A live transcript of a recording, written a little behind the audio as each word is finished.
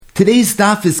Today's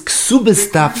daf is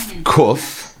Ksubas daf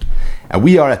Kuf, and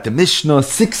we are at the Mishnah,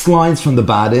 6 lines from the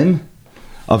bottom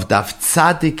of daf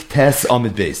Tzadik Tes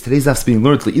Amid Beis. Today's daf is being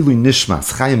learned Le'ilu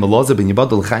Nishmas Chaim Elazar ben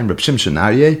Yibadol Chaim Reb Shimshon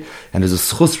Aryeh, and there's a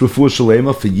Schus Refuah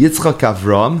Shalema for Yitzchak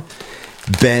Avram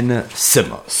ben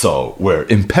Sima. So we're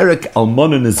in Perek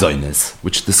Almana Nezoines,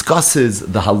 which discusses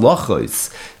the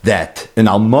halachos that an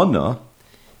almana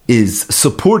is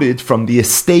supported from the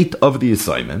estate of the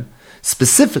assignment.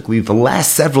 Specifically, the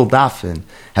last several dafin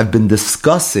have been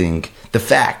discussing the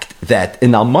fact that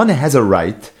an almana has a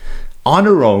right on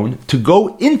her own to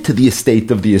go into the estate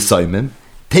of the assignment,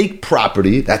 take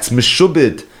property that's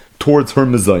meshubed towards her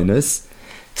mezainis,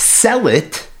 sell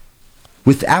it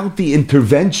without the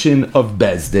intervention of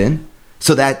Bezdin,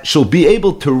 so that she'll be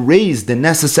able to raise the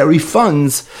necessary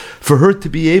funds for her to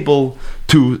be able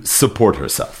to support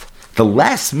herself. The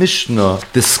last Mishnah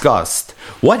discussed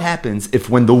what happens if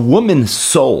when the woman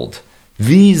sold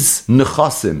these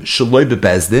nechasim shaloi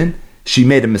bebezdin, she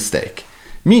made a mistake.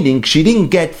 Meaning, she didn't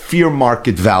get fair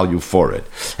market value for it.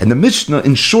 And the Mishnah,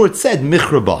 in short, said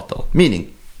michra batal.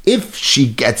 Meaning, if she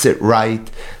gets it right,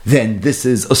 then this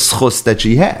is a schus that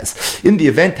she has. In the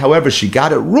event, however, she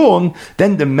got it wrong,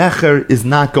 then the mecher is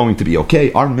not going to be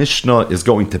okay. Our Mishnah is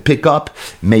going to pick up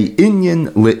mei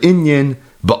inyan le'inyan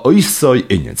ba'oisoi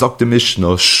inyan. Zok the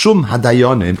Mishnah, shum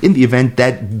hadayonim, in the event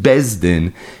that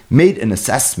Bezdin made an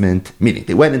assessment, meaning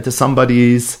they went into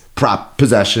somebody's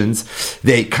possessions,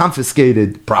 they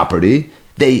confiscated property,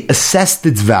 they assessed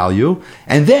its value,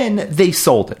 and then they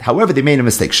sold it. However, they made a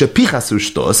mistake.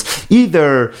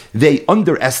 Either they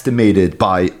underestimated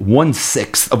by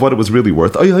 1/6 of what it was really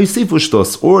worth,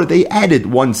 or they added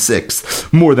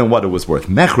 1/6 more than what it was worth.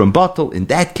 Mecher and batal, in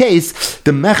that case,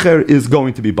 the mecher is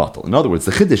going to be batal. In other words,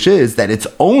 the chiddush is that it's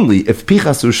only if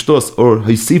pichas ushtos or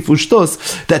hisifu shtos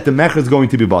that the mecher is going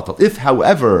to be batal. If,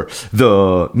 however,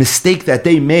 the mistake that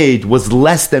they made was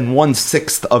less than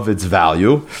 1/6 of its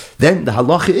value, then the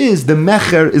halacha is the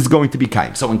mecher is going to be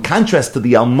kaim. So in contrast to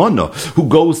the almana who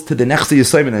goes to the nechsi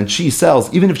yisayim and she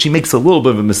sells, even if she makes a little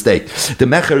bit of a mistake, the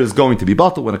mecher is going to be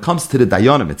batal. When it comes to the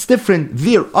dayanim, it's different.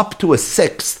 Veer up to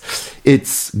 1/6,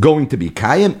 it's going to be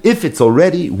kaim. If it's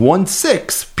already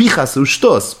 1/6, pichas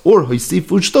ushtos or hoisif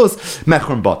ushtos,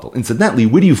 mecher and batal. Incidentally,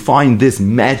 where do you find this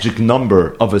magic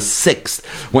number of 1/6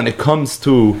 when it comes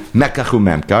to mekach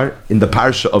umemkar in the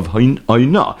parsha of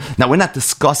Haina? Now, we're not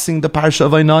discussing the parsha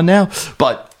of Haina now,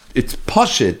 but it's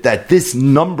pashit that this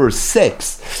number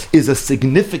 6 is a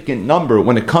significant number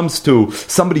when it comes to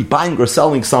somebody buying or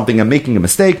selling something and making a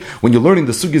mistake. When you're learning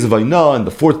the sugis of Aina and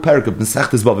the 4th parak of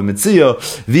Mesechtes Bava Metzia,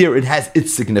 there it has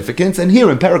its significance, and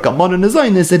here in parak Amana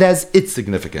Nezainis it has its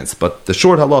significance. But the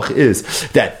short halach is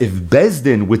that if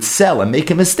Bezdin would sell and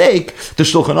make a mistake, the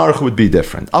Shulchan Aruch would be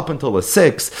different. Up until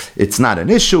 1/6, it's not an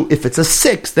issue. If it's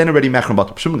 1/6, then already Mechron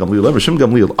Batal. Shimon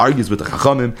Gamliel argues with the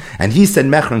Chachamim, and he said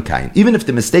Mechron Kain. Even if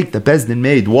the mistake that Bezdin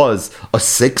made was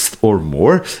 1/6 or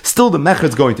more, still the mecher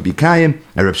is going to be kaim.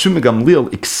 And Reb Shimon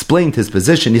Gamliel explained his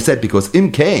position. He said, because im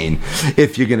kain,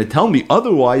 if you're going to tell me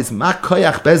otherwise, ma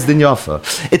koyach Bezdin yafa.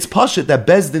 It's pashut that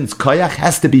Bezdin's koyach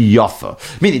has to be yafa.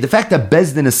 Meaning, the fact that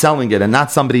Bezdin is selling it and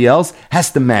not somebody else has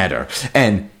to matter.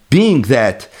 And being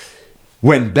that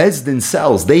when Bezdin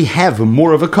sells, they have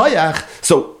more of a koyach.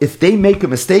 So if they make a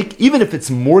mistake, even if it's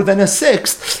more than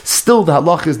 1/6, still the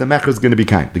halach is the mecher is going to be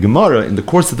kind. The Gemara, in the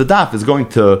course of the daf, is going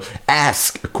to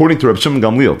ask, according to Reb Shimon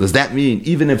Gamliel, does that mean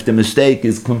even if the mistake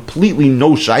is completely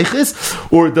no shaychis?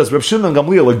 Or does Reb Shimon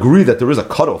Gamliel agree that there is a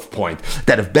cutoff point,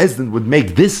 that if Bezdin would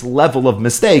make this level of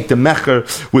mistake, the mecher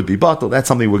would be batal? That's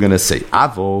something we're going to say.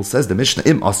 Avol, says the Mishnah,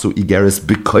 im asu igeres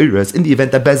b'koires, in the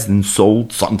event that Bezdin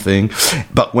sold something,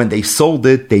 but when they sold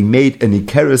it, they made an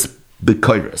Ikeres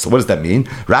Bekoiris. So what does that mean?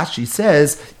 Rashi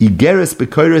says Igeres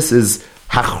Bekoiris is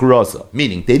hachraza,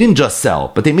 meaning they didn't just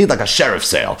sell, but they made like a sheriff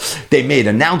sale. They made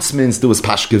announcements, there was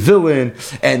pashkevilin,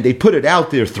 and they put it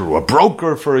out there through a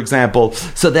broker, for example,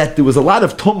 so that there was a lot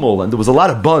of tumult and there was a lot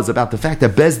of buzz about the fact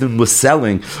that Bezdin was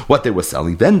selling what they were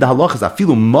selling. Then the halach is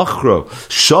afilu machro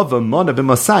shava mana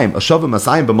b'masayim, a shava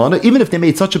masayim b'mana, even if they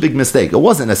made such a big mistake, it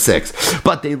wasn't 1/6,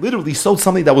 but they literally sold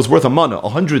something that was worth a mana,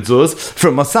 100 zuz,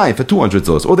 for masayim for 200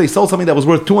 zuz, or they sold something that was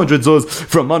worth 200 zuz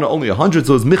for a mana, only 100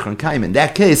 zuz, michran kaim. In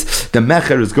that case, the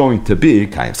is going to be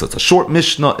kaim. So it's a short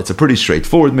Mishnah, it's a pretty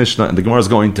straightforward Mishnah, and the Gemara is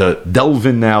going to delve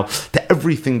in now to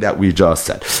everything that we just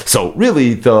said. So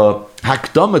really, the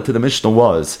Hakdama to the Mishnah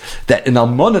was that an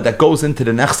almana that goes into the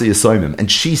Nechsi Yisayimim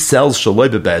and she sells Shaloi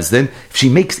Bebezdin, if she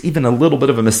makes even a little bit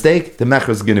of a mistake, the mecher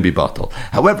is going to be batal.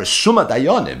 However, Shuma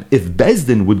Dayanim, if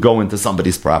Bezdin would go into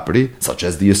somebody's property, such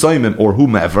as the Yisayimim or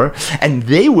whomever, and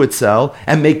they would sell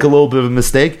and make a little bit of a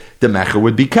mistake, the mecher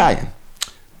would be Kayim.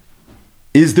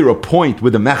 Is there a point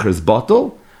where the mecher is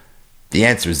batal? The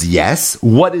answer is yes.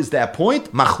 What is that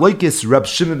point? Machlokes Rab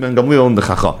Shimon ben Gamliel and the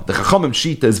Chacham. The Chachamim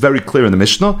Shita is very clear in the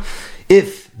Mishnah.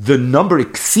 If the number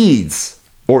exceeds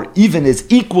or even is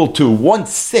equal to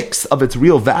 1/6 of its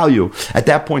real value, at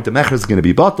that point the mecher is going to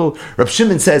be batal. Rab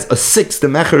Shimon says a 6th the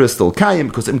mecher is still kayim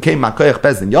because imkein makoyach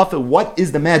bezdin yafa. What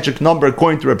is the magic number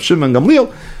according to Rab Shimon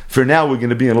Gamliel? For now, we're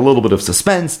going to be in a little bit of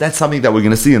suspense. That's something that we're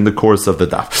going to see in the course of the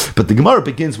daf. But the Gemara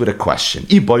begins with a question.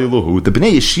 The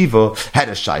Bnei Yeshiva had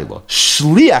a shayla.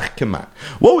 Shliach keman.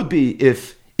 What would be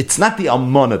if it's not the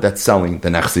almana that's selling the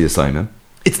nechsi yisayimim?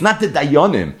 It's not the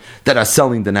dayanim that are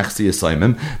selling the nechse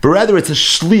yisayimim, but rather it's a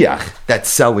shliach that's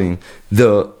selling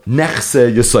the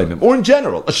nechse yisayimim. Or in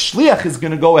general, a shliach is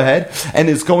going to go ahead and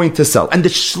is going to sell. And the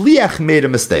shliach made a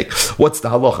mistake. What's the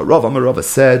halacha? Rava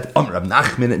said, Rav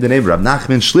Nachman, in the name of Rav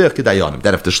Nachman, shliach ke dayanim.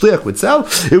 That if the shliach would sell,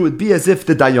 it would be as if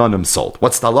the dayanim sold.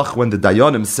 What's the halacha when the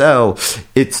dayanim sell?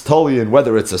 It's totally in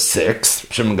whether it's a 6.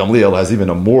 Shimon Gamliel has even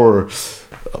a more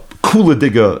Kula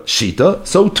diga shita.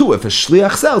 So too, if a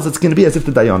shliach sells, it's going to be as if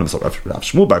the dayanim sold. Rav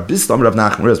Shmuel bar Bistam, Rav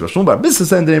Nachman, Rav Shmuel bar Bistam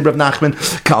said in the name of Rav Nachman,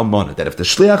 kalmana. That if the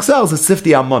shliach sells, it's as if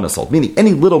the almana sold. Meaning,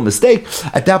 any little mistake,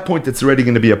 at that point, it's already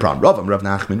going to be a problem. Rav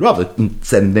Nachman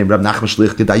said in the name of Rav Nachman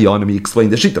shliach ke dayanim. He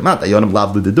explained the shita. Not dayanim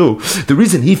lavli to do. The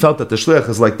reason he felt that the shliach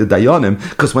is like the dayanim,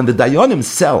 because when the dayanim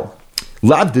sell,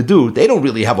 Lav Dedu, they don't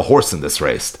really have a horse in this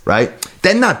race, right?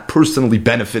 They're not personally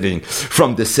benefiting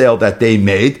from the sale that they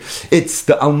made. It's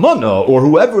the almana or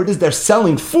whoever it is they're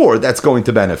selling for that's going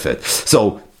to benefit.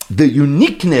 So the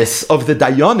uniqueness of the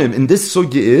dayanim in this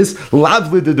sugya is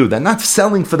lav lididu. They're not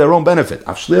selling for their own benefit.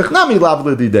 Avshliach nami lav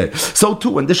lidide. So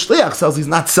too, when the shliach sells, he's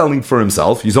not selling for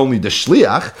himself. He's only the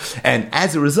shliach, and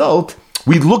as a result,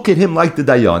 we look at him like the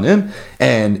dayanim,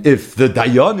 and if the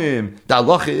dayanim, the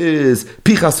halacha is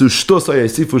pichasu shtos or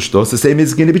yesifu shtos, the same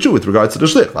is going to be true with regards to the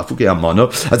shlich, lafuke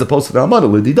amano, as opposed to the amano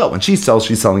lidida. When she sells,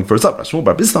 she's selling for herself. Shmuel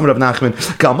bar Bistam Rav Nachman,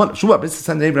 kalmana. Shmuel bar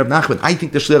Bistam the name of Rav Nachman. I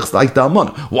think the shlich is like the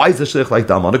amano. Why is the shlich like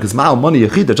the amano? Because ma'al mani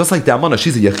yechida, just like the amano,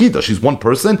 she's a yechida, she's one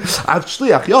person. Av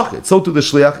shliach yachid. So too the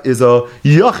shliach is a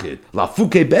yachid.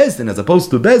 Lafuke bezdin, as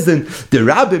opposed to bezdin, the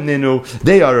rabbim nenu,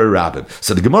 they are a rabbim.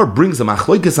 So the Gemara brings a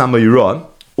machlokes amayron,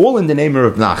 all in the name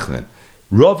of Rav Nachman.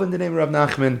 Rav in the name of Rav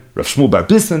Nachman, Rav Shmuel bar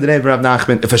Bistam in the name of Rav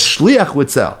Nachman. If a shliach would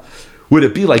sell, would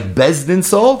it be like Bezdin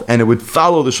sold, and it would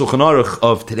follow the Shulchan Aruch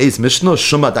of today's Mishnah,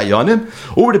 Shuma Dayanim?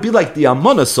 Or would it be like the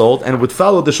Amana sold, and it would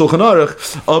follow the Shulchan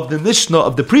Aruch of the Mishnah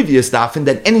of the previous daf, and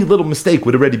that any little mistake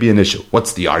would already be an issue?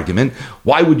 What's the argument?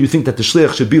 Why would you think that the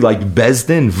shliach should be like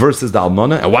Bezdin versus the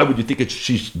Almana? And why would you think the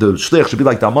shliach should be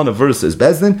like the Almana versus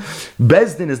Bezdin?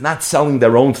 Bezdin is not selling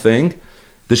their own thing.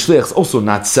 The shliach is also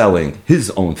not selling his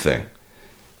own thing.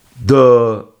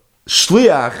 The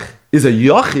shliach is a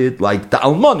yachid like the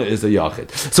almana is a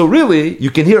yachid. So really,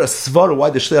 you can hear a svara why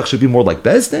the shliach should be more like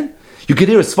Bezdin. You can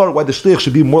hear a svara why the shliach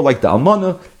should be more like the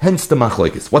almana. Hence the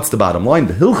machlokes. What's the bottom line?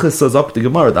 The hilchas says up the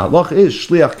Gemara, the halacha is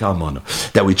shliach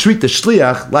ka'almana, that we treat the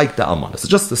shliach like the almana. So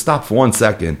just to stop for 1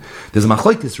 second, there's a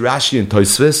machlokes Rashi and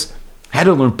Tosfos how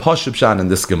to learn Pashup Shan in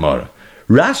this Gemara.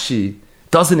 Rashi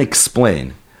doesn't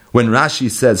explain when Rashi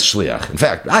says shliach. In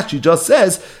fact, Rashi just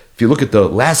says, if you look at the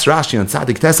last Rashi on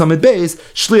Tzadik Tes Amid Beis,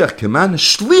 shliach keman,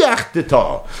 shliach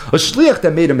deta, a shliach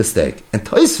that made a mistake. And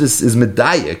Tosfos is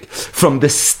medayik from the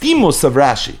stimos of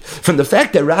Rashi, from the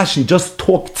fact that Rashi just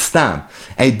talked stam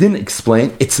and he didn't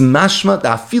explain. It's mashma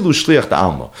da afilu shliach da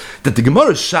alma, that the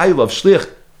Gemara shayla of shliach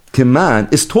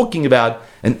keman is talking about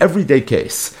an everyday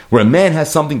case where a man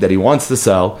has something that he wants to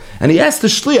sell and he asks the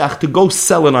shliach to go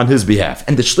sell it on his behalf,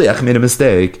 and the shliach made a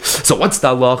mistake. So what's the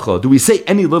halacha? Do we say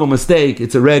any little mistake,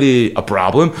 it's already a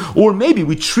problem? Or maybe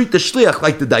we treat the shliach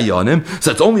like the dayanim,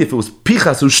 so it's only if it was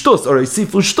pichas ushtus or a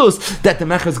sifu shtus that the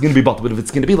mecher is going to be bought. But if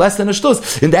it's going to be less than a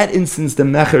shtus, in that instance the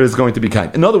mecher is going to be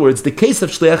kind. In other words, the case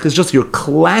of shliach is just your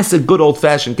classic good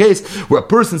old-fashioned case where a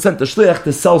person sent the shliach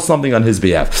to sell something on his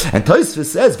behalf. And Tosfos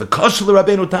says, v'kashel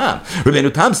Rabbeinu Tam.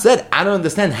 Rabbeinu Tam said, I don't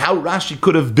understand how Rashi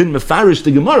could have been mefarish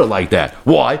the Gemara like that.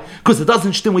 Why? Because it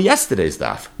doesn't stem with yesterday's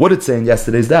daf. What did it say in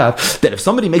yesterday's daf? That if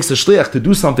somebody makes a shliach to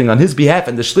do something on his behalf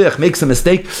and the shliach makes a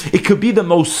mistake, it could be the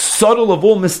most subtle of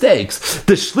all mistakes.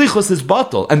 The shlichus is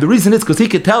batal. And the reason is because he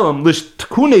could tell him, I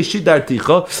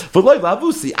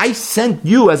sent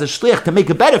you as a shliach to make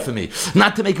it better for me,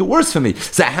 not to make it worse for me.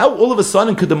 So how all of a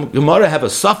sudden could the Gemara have a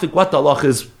suffix what the halach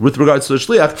is with regards to the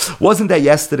shliach? Wasn't that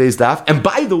yesterday's daf? And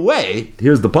by the way,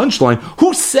 here's the punchline.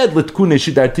 Who said Litkune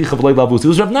Shidarticha V'loi Lavusi? It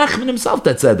was Rav Nachman himself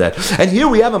that said that. And here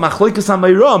we have a Machloikas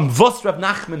HaMeiram, Vos Rav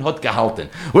Nachman Hot Gehalten.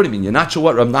 What do you mean? You're not sure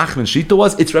what Rav Nachman's Shita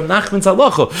was? It's Rav Nachman's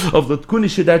halacha of Litkune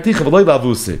Shidarticha V'loi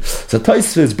Lavusi. So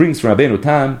Tosfos brings from Rabbeinu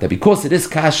Tam that because it is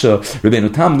kasha,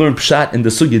 Rabbeinu Tam learned Pshat in the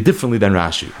Sugya differently than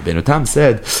Rashi. Rabbeinu Tam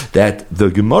said that the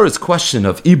Gemara's question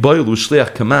of Iboilu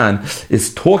Shliach Kaman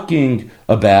is talking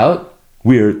about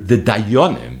where the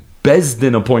Dayanim,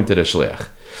 Bezdin appointed a Shliach.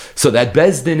 So that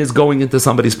Bezdin is going into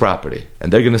somebody's property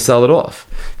and they're going to sell it off.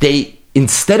 They,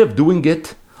 instead of doing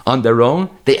it on their own,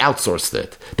 they outsourced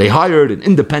it. They hired an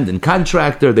independent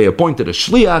contractor, they appointed a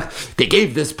shliach, they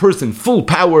gave this person full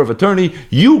power of attorney.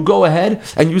 You go ahead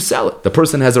and you sell it. The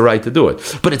person has a right to do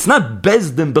it. But it's not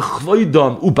Bezdin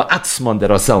b'chvoidam u'ba'atzman that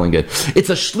are selling it.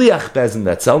 It's a shliach Bezdin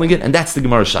that's selling it, and that's the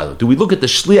Gemara Shiloh. Do we look at the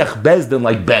shliach Bezdin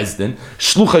like Bezdin?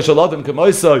 Shluchai shaladim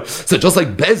k'moisai. So just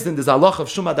like Bezdin, there's halach of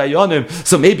Shuma Dayanim,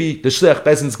 so maybe the shliach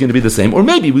Bezdin is going to be the same. Or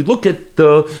maybe we look at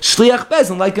the shliach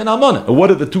Bezdin like an almana. And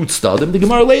what are the two tzadim? The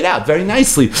Gemara laid out very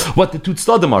nicely what the two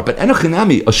tzadim are. But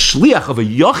enochinami, a shliach of a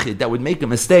yochid that would make a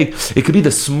mistake, it could be the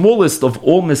smallest of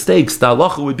all mistakes. The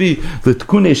halacha would be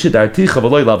l'tkune shidarticha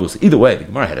v'loi lavus. Either way, the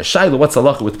Gemara had a shaila. What's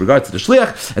halacha with regard to the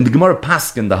shliach? And the Gemara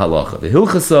paskin the halacha. The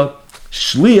hilchasa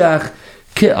shliach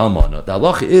ke almana. The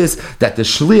halacha is that the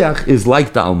shliach is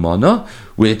like the almana,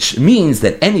 which means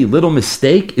that any little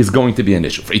mistake is going to be an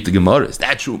issue. For the Gemara, is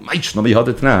that true?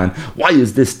 Why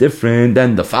is this different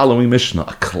than the following Mishnah?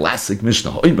 A classic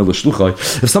Mishnah.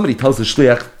 If somebody tells the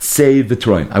shliach, say the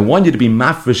troim, I want you to be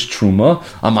mafresh truma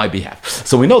on my behalf.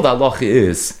 So we know the halacha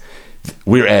is,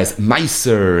 whereas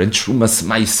meiser and trumas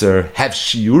meiser have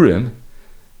shiurim,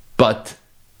 but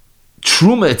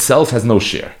truma itself has no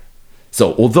share.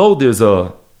 So although there's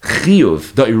a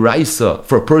chiyuv, the iraisa,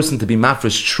 for a person to be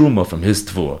mafresh truma from his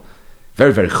tvur,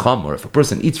 very, very chamor. If a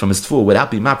person eats from his tvur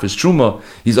without being mafresh truma,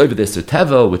 he's over there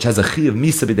tevel, which has a chiyuv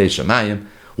misa b'dei shamayim.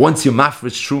 Once you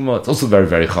mafresh truma, it's also very,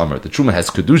 very chamor. The truma has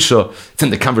kedusha. It's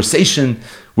in the conversation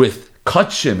with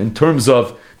kachim in terms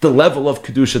of the level of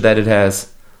kedusha that it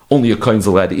has. Only a kohen's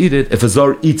allowed to eat it. If a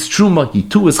zar eats truma, he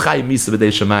too is chayim misa b'dei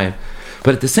shamayim.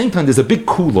 But at the same time, there's a big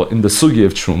kula in the sugya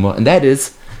of truma, and that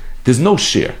is, there's no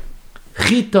share.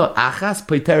 Chita achas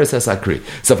peiteres esakri.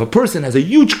 So if a person has a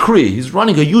huge kri, he's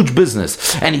running a huge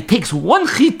business, and he takes one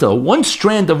chita, one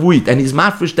strand of wheat, and he's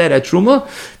mafresh that at truma,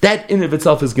 that in of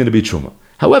itself is going to be truma.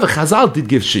 However, Chazal did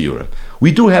give shiurim.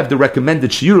 We do have the recommended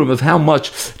shiurim of how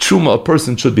much truma a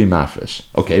person should be mafresh.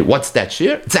 Okay, what's that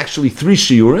shir? It's actually 3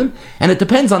 shiurim, and it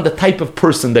depends on the type of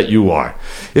person that you are.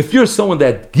 If you're someone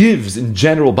that gives in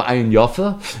general ba'ayin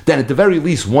yafa, then at the very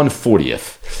least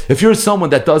 1/40th. If you're someone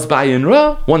that does ba'ayin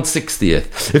ra,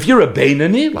 1/60th. If you're a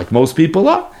beinani, like most people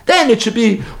are, then it should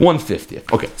be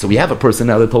 1/50th. Okay, so we have a person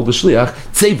now that told the shliach,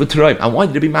 say v'treim, I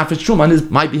want you to be mafresh truma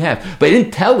on my behalf. But I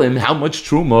didn't tell him how much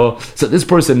truma, so this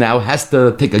person now has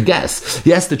to take a guess.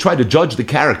 He has to try to judge the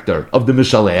character of the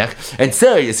mishalech and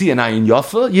say, is he an ayin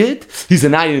yafa yid? He's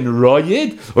an ayin ra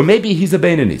yid? Or maybe he's a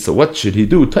beinani. So what should he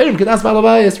do? Teirim kedas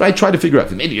balabayis, right? Try to figure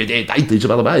out. Maybe you're daitlich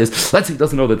balabayis. Let's say he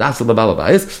doesn't know the das of the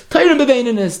balabayis. Teirim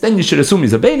bebeinanis. Then you should assume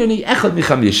he's a beinani. Echad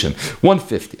michamishim.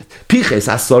 1/50th. Piches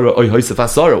asara oy hoisef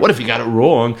asara. What if he got it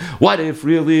wrong? What if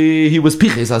really he was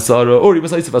piches asara or he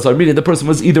was hoisef asara? Meaning the person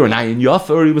was either an ayin yafa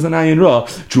or he was an ayin ra.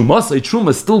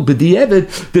 Truma still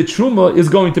b'di'evid. The truma is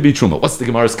going to be truma. What's the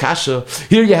Gemara's kasha?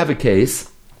 Here you have a case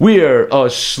where a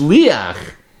shliach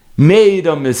made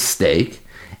a mistake,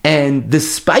 and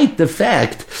despite the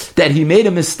fact that he made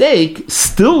a mistake,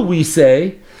 still we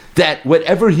say that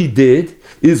whatever he did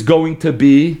is going to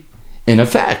be in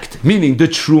effect, meaning the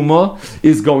truma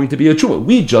is going to be a truma.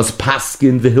 We just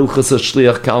paskin the hilchas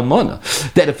shliach kalmana,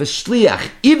 that if a shliach,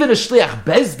 even a shliach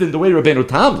bezdin, the way Rabbeinu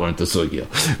Tam learned the sugya,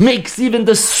 makes even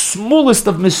the smallest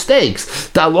of mistakes,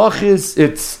 the halach is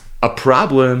it's a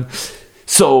problem.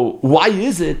 So why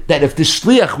is it that if the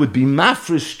shliach would be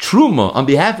mafresh truma on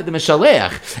behalf of the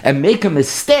meshalech and make a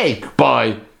mistake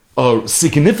by a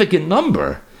significant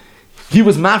number, he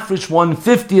was mafresh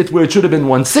 1/50th where it should have been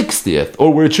 1/60th,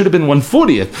 or where it should have been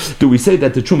 1/40th. Do we say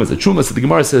that the truma is a truma? So the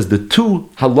Gemara says the two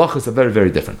halachas are very, very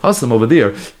different. Hasam over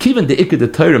there, kiven the ikad the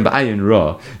teirim ba'ayin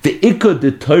ra, the ikad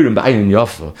the teirim ba'ayin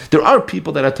yafa. There are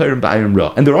people that are teirim ba'ayin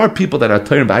ra, and there are people that are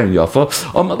teirim ba'ayin yafa.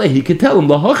 Amalei, he could tell him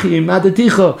lahachi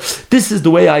madaticha. This is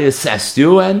the way I assessed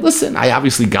you, and listen, I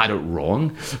obviously got it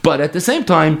wrong, but at the same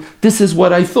time, this is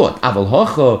what I thought. Aval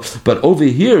hacha, but over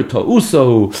here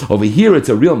ta'usahu, over here it's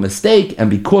a real mistake. mistake, and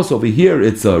because over here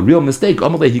it's a real mistake,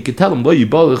 he could tell him,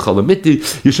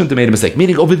 you shouldn't have made a mistake.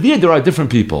 Meaning over there are different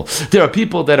people. There are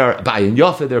people that are buying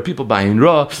Yafa, there are people buying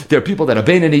Ra, there are people that are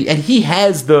Beinani, and he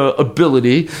has the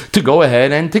ability to go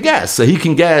ahead and to guess. So he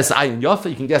can guess Ayin Yafa,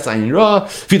 he can guess Ayin Ra.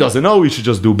 If he doesn't know, he should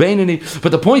just do Beinani.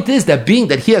 But the point is that being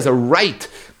that he has a right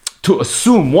to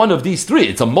assume one of these three,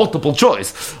 it's a multiple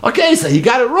choice. Okay, so he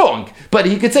got it wrong. But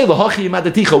he could say,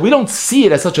 we don't see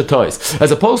it as such a choice.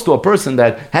 As opposed to a person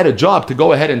that had a job to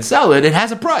go ahead and sell it, it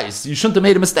has a price. You shouldn't have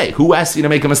made a mistake. Who asked you to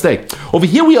make a mistake? Over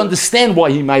here we understand why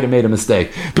he might have made a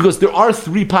mistake. Because there are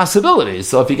three possibilities.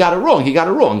 So if he got it wrong, he got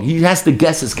it wrong. He has to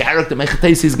guess his character,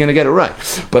 he's going to get it right.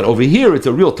 But over here it's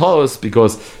a real toss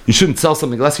because you shouldn't sell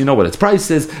something unless you know what its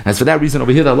price is. And for that reason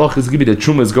over here the Allah is giving the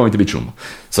Truma is going to be Truma.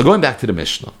 So going back to the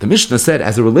Mishnah. The Mishnah said,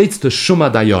 as it relates to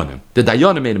Shuma Dayanim, the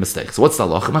Dayanim made a mistake. So what's the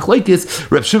halacha? Machlokes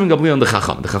Reb Shimon Gamliel and the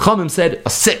Chacham. The Chachamim said a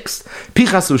sixth.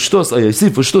 Pichas ushtos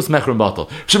ayosif ushtos mechron batal.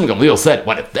 Shimon Gamliel said,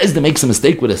 what if Bezdin makes a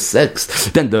mistake with a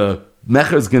sixth? Then the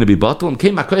mecher is going to be batal. And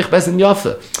came makoich Bezdin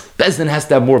yafa. Bezdin has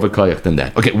to have more of a koich than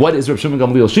that. Okay, what is Reb Shimon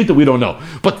Gamliel's shita? We don't know,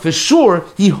 but for sure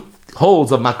he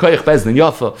holds of makoich Bezdin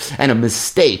yafa and a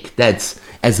mistake that's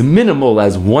as minimal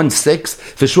as 1/6,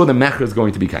 for sure the mecher is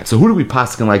going to be kind. So who do we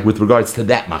paskin like with regards to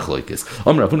that machlokes?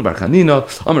 Amar Rav Huna bar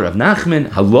Chanina, Amar Rav Nachman,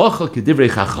 halacha kedivrei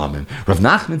chachamim. Rav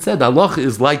Nachman said halacha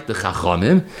is like the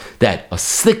chachamim, that a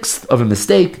sixth of a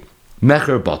mistake,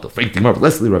 mecher batal.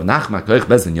 Let's leave Rav Nachman, koich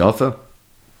Bezdin yafa.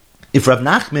 If Rav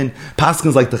Nachman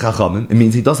paskins like the Chachamim, it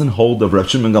means he doesn't hold of Rav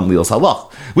Shimon Gamliel's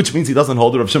halach, which means he doesn't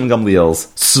hold of Rav Shimon Gamliel's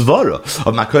svara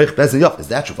of Makoich Bezdin Yafa. Is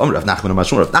that true? Rav Nachman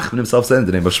Rav Nachman himself said in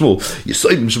the name of Shmuel,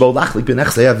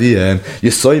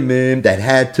 Yisoimim that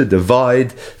had to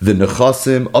divide the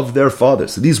nechasim of their father.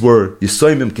 So these were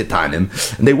Yisoimim Ketanim,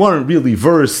 and they weren't really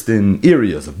versed in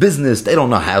areas of business. They don't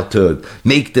know how to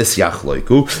make this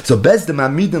yachloiku. So Bezdin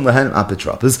Amidin Lahanim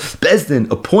Apotropos. Bezdin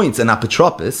appoints an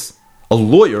apotropos, a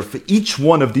lawyer for each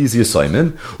one of these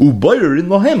Yisoimim, ubayrin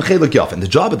lohem chelik yafa. And the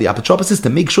job of the apotropos is to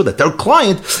make sure that their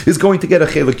client is going to get a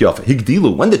chelik yafa.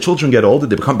 Higdilu, when the children get older,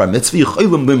 they become bar mitzvah,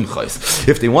 yichaylim limchais.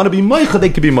 If they want to be meicha, they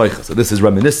can be meicha. So this is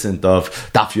reminiscent of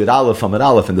Daf Yud Aleph, Amud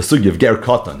Aleph, and the sugi of ger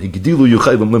katan. Higdilu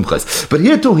yichaylim limchais. But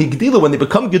here too, higdilu, when they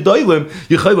become gedolim,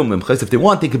 yichaylim limchais. If they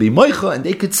want, they could be meicha, and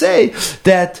they could say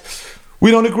that we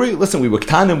don't agree. Listen, we were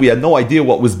ktanim, we had no idea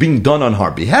what was being done on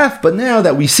our behalf, but now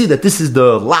that we see that this is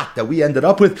the lot that we ended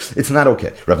up with, it's not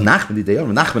okay. Rav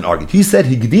Nachman argued. He said,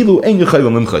 Higdilu ein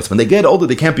yichaylim limchais. When they get older,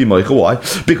 they can't be meicha. Why?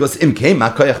 Because imkein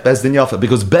makoyach Bezdin yafa.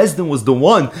 Because Bezdin was the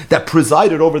one that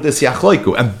presided over this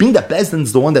yachloiku. And being that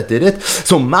Bezdin's the one that did it,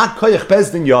 so makoyach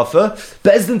Bezdin yafa,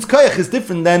 Bezdin's koyach is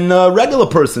different than a regular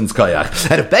person's koyach.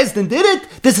 And if Bezdin did it,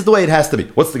 this is the way it has to be.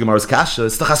 What's the Gemara's kasha?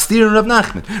 It's the chastir and Rav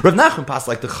Nachman. Rav Nachman passed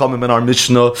like the Chachamim in our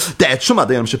Mishnah, that Shuma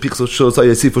Dayam Shepichos Shos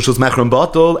Ayasif Shos Mechron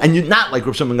Batal, and you're not like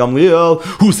Rav Shimon Gamliel,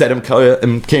 who said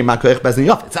came Makoich Bezdin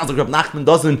Yafa. It sounds like Rav Nachman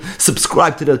doesn't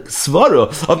subscribe to the svara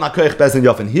of Makoich Bezdin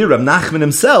Yafa. And here Rav Nachman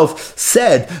himself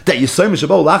said that Yisoim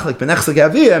Shabbat Lachlik Benechsek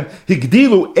Avim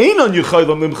Higdilu Einon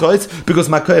Yichaylam Limchais because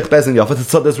Makoich Bezdin Yafa.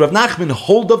 So does Rav Nachman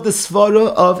hold of the svara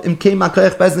of Imkei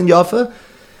Makoich Bezdin Yafa?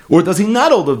 Or does he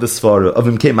not hold of the svara of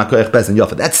Imkei Makoich Bezdin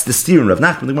Yafa? That's the steer in Rav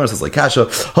Nachman. The Gemara says like Kasha,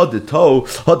 Hadito,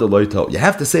 Hadaloito. You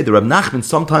have to say that Rav Nachman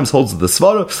sometimes holds of the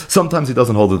svara, sometimes he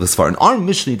doesn't hold of the svara. In our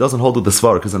Mishnah, he doesn't hold of the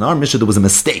svara because in our Mishnah there was a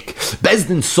mistake.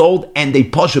 Bezdin sold and they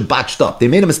pasha batched up. They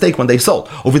made a mistake when they sold.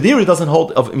 Over there, he doesn't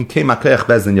hold of Imkei Makoich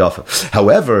Bezdin Yafa.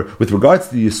 However, with regards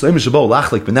to the Yisoim Shabbat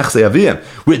Lachlik Benechsei Avim,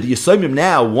 where the Yisoimim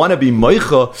now want to be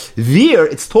Moicha, there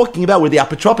it's talking about where the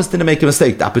apotropos didn't make a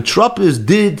mistake. The apotropos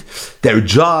did their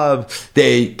job.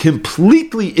 They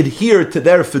completely adhere to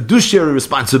their fiduciary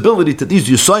responsibility to these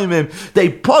Yisoimim. They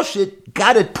push it,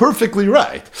 got it perfectly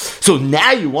right. So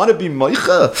now you want to be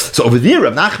Moicha. So over there,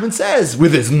 Rav Nachman says, where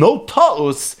there's no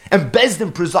ta'us, and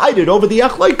Bezdin presided over the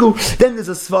Achloiku, then there's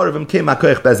a svar of Imkei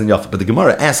Makoich Bezdin Yafa. But the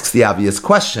Gemara asks the obvious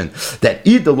question, that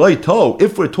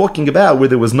if we're talking about where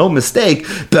there was no mistake,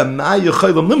 then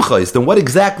what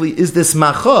exactly is this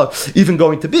macha even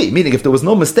going to be? Meaning, if there was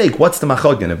no mistake, what's the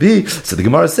macha going to be? So the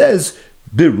Gemara says,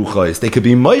 Biruchais. They could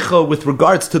be Moicha with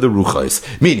regards to the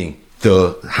Ruchais. Meaning,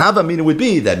 the Hava meaning would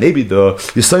be that maybe the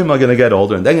Yisoim are going to get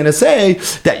older and they're going to say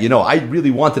that, I really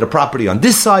wanted a property on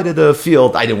this side of the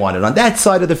field, I didn't want it on that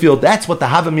side of the field. That's what the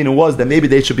Hava meaning was, that maybe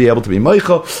they should be able to be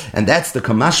Moicha, and that's the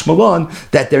Kamash Malon,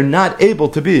 that they're not able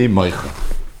to be Moicha.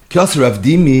 Kiasa Rav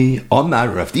Dimi, Omar,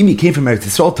 Rav Dimi came from Eretz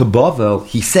Yisrael to Bavel.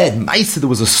 He said, Maisa, there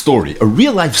was a story, a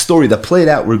real life story that played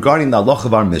out regarding the halach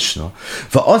of our Mishnah.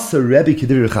 Va'asa Rebbe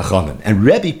Kedivir Chachamim. And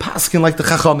Rebbe paskin like the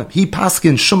Chachamim. He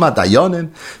paskin Shuma Dayanim,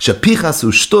 Shapichas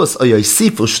Ushtus,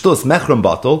 Oyoisif Ushtus, Mechram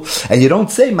Batal. And you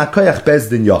don't say Makoyach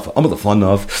Bezdin Yafa. Amar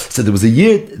Lefanov said there was a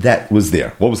Yid that was there.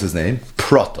 What was his name?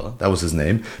 Prata, that was his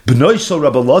name. B'noi Shal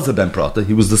Rabbi Lazar ben Prata.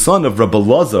 He was the son of Rabbi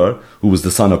Lazar, who was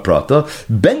the son of Prata.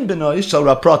 Ben B'noi Shal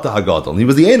Rabbi Prata Hagadol. He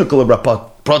was the Enokel of Rabbi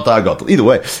Prata Hagadol. Either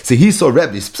way, so he saw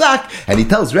Rebbe's psak, and he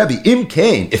tells Rebbe, Im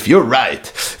Kain, if you're right,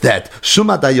 that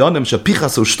Shuma Dayanim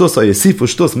Shapichas Ushtus Oyesif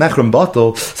Ushtus Mechram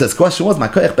Batal, says, question was,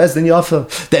 Makoyach Bezdin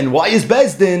Yafa. Then why is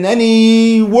Bezdin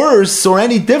any worse or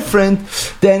any different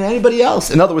than anybody else?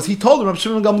 In other words, he told Rav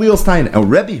Shimon Gamliel's Taina, and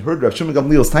Rebbe heard Rav Shimon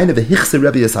Gamliel's Taina, the Hichse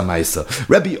Rebbe is Hamaisa.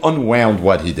 Rebbe unwound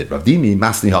what he did. Rav Dimi,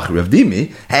 Masni Hachi, Rav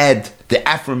Dimi had the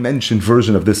aforementioned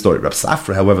version of this story. Rab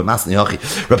Safra, however, Masni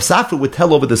Hachi, Rab Safra would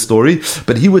tell over the story,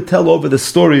 but he would tell over the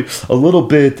story a little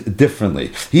bit differently.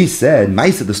 He said,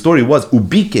 Maisa, the story was,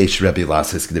 Ubikesh Rebbe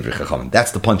Lasis Kedivri Chachamim.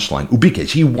 That's the punchline.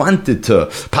 Ubikesh. He wanted to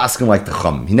paskin like the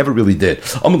Chachamim. He never really did.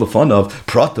 Amar Lefanov,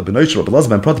 Prata B'noi Shel Rabbi Lazar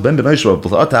ben Prata ben B'noi Shel Rabbi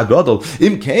Prata Hagadol,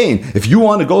 Im Kain. If you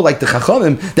want to go like the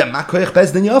Chachamim, then Makoyach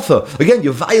Bezdin Yafa. Again,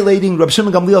 you're violating Rab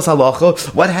Shimon Gamliel's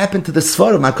halacha. What happened to the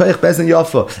Svar of Makoyach Bezdin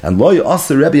Yafa? And Lo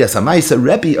Yasser Rebbe Yasamai.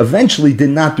 Rebbe eventually did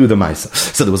not do the Maisa.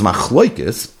 So there was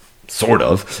machloikis, sort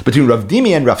of, between Rav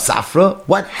Dimi and Rav Safra.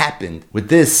 What happened with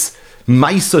this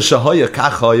Maisa Shahaya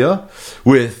Kachaya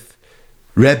with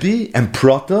Rebbe and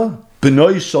Prata,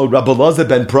 B'noi Shal Rabbi Lazar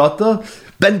ben Prata,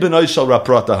 Ben B'noi Shal Rabbi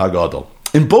Prata Hagadol.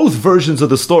 In both versions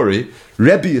of the story,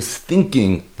 Rebbe is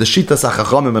thinking the Shitas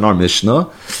HaChachamim in our Mishnah,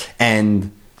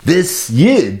 and this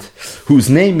Yid, whose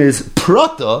name is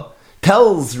Prata,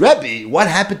 tells Rebbe what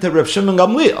happened to Rav Shimon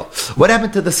Gamliel. What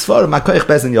happened to the Svar Makoyach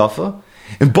Bezdin Yafa?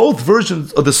 In both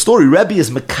versions of the story, Rebbe is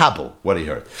makabel what he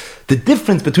heard. The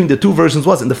difference between the two versions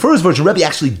was, in the first version, Rebbe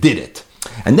actually did it.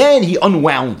 And then he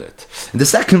unwound it. In the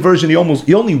second version, he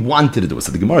only wanted to do it.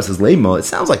 So the Gemara says, Leima, it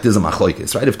sounds like there's a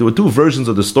machlokes, right? If there were two versions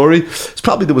of the story, it's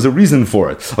probably there was a reason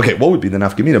for it. Okay, what would be the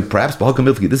nafkamina? Perhaps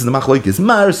this is the machlokes.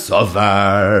 Mar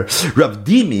Savar. Rav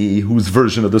Dimi, whose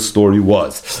version of the story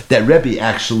was that Rebbe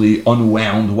actually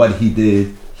unwound what he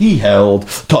did. He held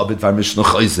Bidvar Mishnah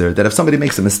Chayzer, that if somebody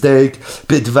makes a mistake,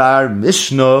 Bidvar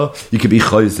Mishnah, you could be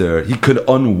Chayzer. He could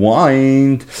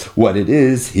unwind what it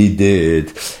is he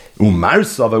did. Umar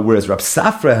Sava, whereas Rab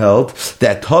Safra held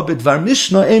that Bidvar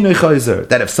Mishnah ain't Chayzer,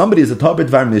 that if somebody is a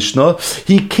Bidvar Mishnah,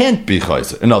 he can't be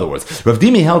Chayzer. In other words, Rav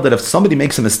Dimi held that if somebody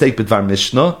makes a mistake Bidvar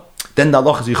Mishnah, then the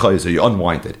halach is yichayzer, you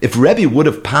unwind it. If Rebbe would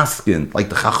have paskin like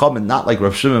the Chacham and not like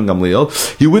Rav Shimon Gamliel,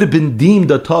 he would have been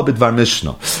deemed a Bidvar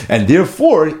Mishnah, and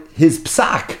therefore his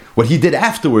psak, what he did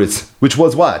afterwards, which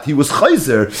was what? He was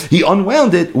chayzer, he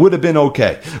unwound it, would have been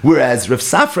okay. Whereas Rav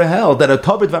Safra held that a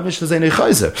Bidvar Mishnah is a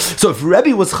chayzer. So if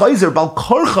Rebbe was chayzer, Bal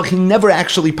Korchach, he never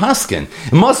actually paskin.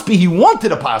 It must be he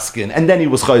wanted a paskin, and then he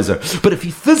was chayzer. But if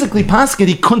he physically paskin,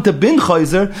 he couldn't have been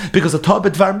chayzer, because a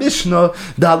Bidvar Mishnah,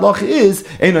 the halach is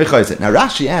a chayzer. Now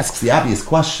Rashi asks the obvious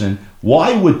question,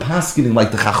 why would paskining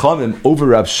like the Chachamim over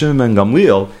Rav Shimon and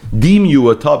Gamliel deem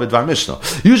you a Bidvar Mishnah?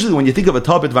 Usually when you think of a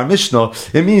Bidvar Mishnah,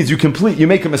 it means you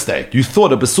make a mistake. You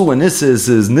thought a Basula Nisses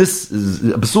is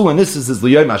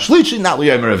L'yom HaShlishi, not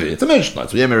L'yom HaRevi. It's a Mishnah,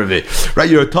 it's L'yom HaRevi. Right,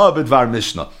 you're a Bidvar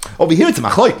Mishnah. Over here it's a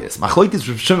Machlokes. Machlokes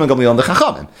Rav Shimon and Gamliel and the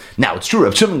Chachamim. Now it's true,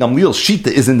 Rav Shimon and Gamliel's Shita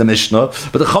is in the Mishnah,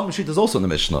 but the Chachamim Shita is also in the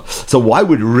Mishnah. So why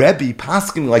would Rebbe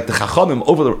pasking like the Chachamim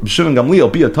over the Rav Shimon and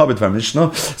Gamliel be a Bidvar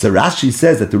Mishnah? So Rashi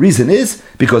says that the reason is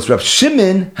because Rav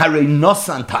Shimon Harei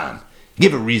Nosan Tam.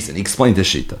 Give a reason. He explained his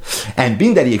shita. And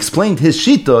being that he explained his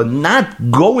shita, not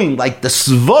going like the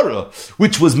svara,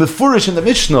 which was mefurish in the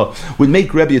Mishnah, would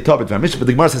make Rebbe a Bidvar Mishnah. But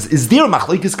the Gemara says, is there a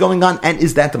machlokes going on? And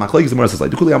is that the machlokes? The Gemara says,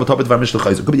 like, Bidvar Mishnah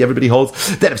chayzer. Could be everybody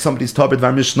holds that if somebody's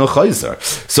Bidvar Mishnah chayzer.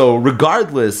 So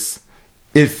regardless,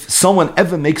 if someone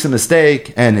ever makes a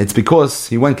mistake and it's because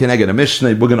he went connected a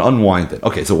Mishnah, we're going to unwind it.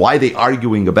 Okay, so why are they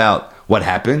arguing about what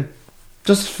happened?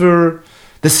 Just for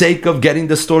the sake of getting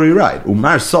the story right.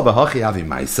 Umar Saba Hachi Avi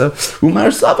Maisa.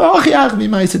 Umar Saba Hachi Avi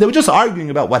Maisa. They were just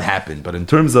arguing about what happened. But in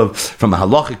terms of, from a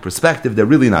halachic perspective, they're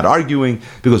really not arguing,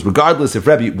 because regardless if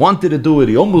Rebbe wanted to do it,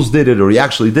 he almost did it, or he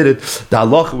actually did it, the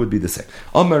halacha would be the same.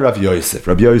 Amar Rav Yosef.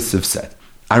 Rav Yosef said,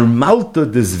 Armalta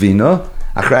Dezvina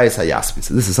Achrayis Hayaspi.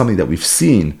 So this is something that we've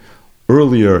seen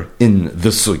earlier in the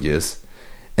sugyas.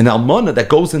 An almana that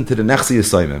goes into the Nechsi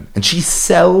Yisayimim, and she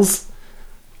sells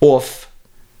off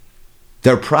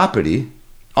their property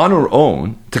on her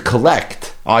own to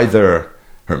collect either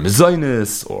her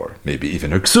mezainis or maybe even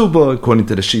her ksuba, according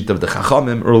to the sheet of the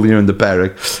Chachamim earlier in the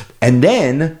parak. And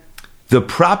then the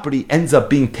property ends up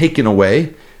being taken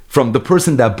away from the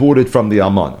person that bought it from the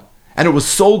almana. And it was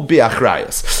sold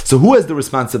bi'achrayas. So who has the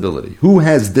responsibility? Who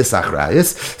has this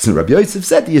achrayas? So Rabbi Yosef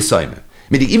said the Yisayim.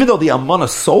 Meaning, even though the almana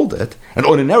sold it, and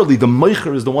ordinarily the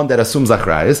meicher is the one that assumes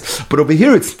achrayas, but over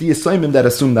here it's the Yisayim that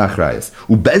assume the achrayas.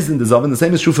 Ubezdin dezaven, the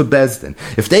same is true for Bezdin.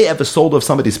 If they ever sold off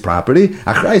somebody's property,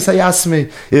 achrayas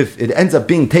hayasmi. If it ends up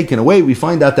being taken away, we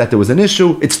find out that there was an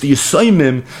issue. It's the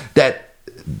Yisayim that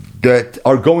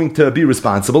are going to be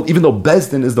responsible, even though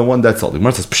Bezdin is the one that sold it.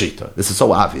 Gemara says, Pshita. This is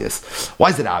so obvious.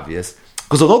 Why is it obvious?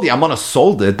 Because although the Amana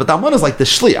sold it, but the Amana is like the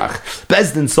Shliach.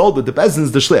 Bezdin sold it, the Bezdin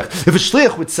is the Shliach. If a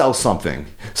Shliach would sell something,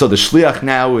 so the Shliach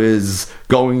now is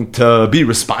going to be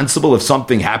responsible if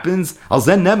something happens, Al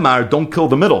Zen Nemar, don't kill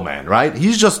the middleman, right?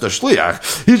 He's just a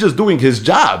Shliach. He's just doing his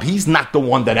job. He's not the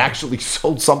one that actually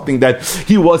sold something that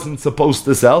he wasn't supposed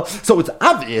to sell. So it's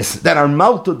obvious that our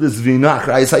Malta Dizvina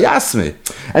Achrayis Hayasmi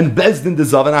and Bezdin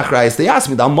Dizavan Achrayis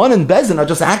Hayasmi. The Amana and Bezdin are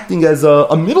just acting as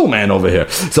a middleman over here.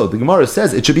 So the Gemara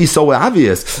says it should be so obvious.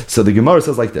 So the Gemara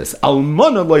says like this: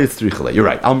 Almana lo yitzrichle. You're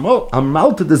right.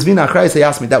 Amalta desvina achrayis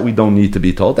hayasmi, that we don't need to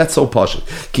be told. That's so pashut.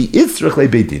 Ki yitzrichle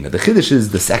beidina. The chiddush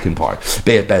is the second part.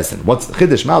 Beit bezin. What's the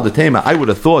chiddush? Mal the tema. I would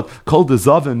have thought kol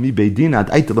dezaven mi beidina ad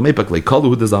aita lemepakle kol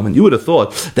hu dezaven. You would have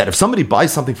thought that if somebody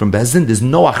buys something from bezin, there's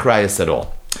no achrayis at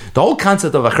all. The whole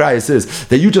concept of achrayis is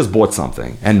that you just bought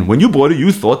something, and when you bought it,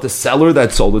 you thought the seller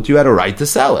that sold it to you had a right to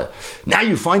sell it. Now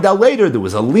you find out later there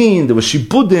was a lien, there was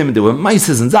shibudim, there were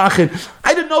maises and zachin.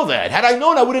 I didn't know that. Had I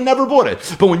known, I would have never bought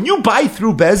it. But when you buy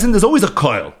through Bezdin, there's always a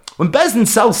coil. When Bezdin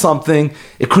sells something,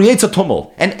 it creates a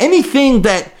tumult, and anything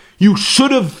that you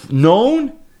should have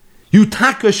known, you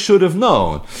taka should have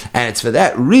known. And it's for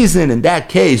that reason, in that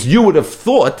case, you would have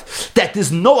thought that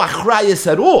there's no achrayis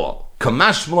at all.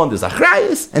 Kamash Malon, there's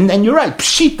achrayis, and then you're right,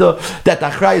 pshita, that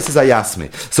achrayis is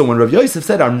ayasmi. So when Rav Yosef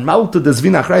said, our malta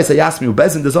desvin achrayis ayasmi,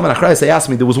 bezdin dezaven achrayis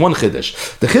ayasmi, there was one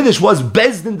chiddush. The chiddush was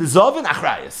bezdin dezaven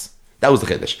achrayis. That was the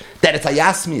chiddush. That it's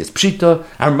ayasmi is pshita,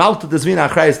 our malta desvin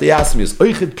achrayis ayasmi is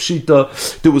oichid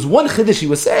pshita. There was one chiddush he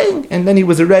was saying, and then he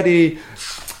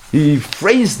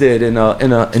phrased it in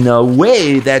a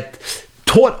way that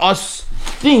taught us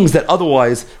things that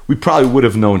otherwise we probably would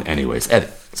have known anyways.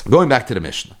 So going back to the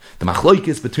Mishnah, the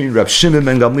machlokes between Rav Shimon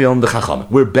ben Gamliel and the Chachamim,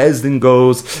 where Bezdin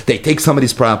goes, they take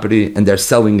somebody's property and they're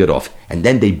selling it off, and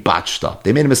then they botched up.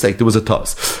 They made a mistake. There was a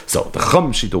toss. So the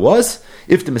Chacham shita was,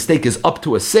 if the mistake is up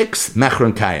to a 6, mecher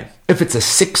and kayim. If it's a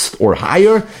 6th or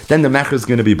higher, then the mecher is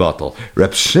going to be batal.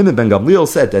 Rav Shimon ben Gamliel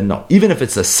said that no, even if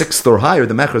it's a 6th or higher,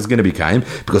 the mecher is going to be kayim,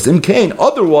 because in kain,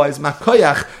 otherwise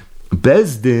makoyach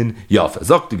Bezdin Yafa.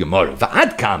 Zok Gemara.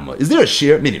 Va'ad kama. Is there a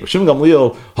shear? Meaning, Rav Shimon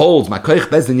Gamliel holds Makoich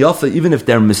Bezdin Yafa, even if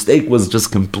their mistake was just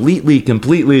completely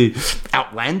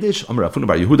outlandish. Amar Afuna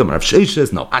bar Yehuda, Amar Rav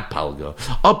Sheishes. No, at palga.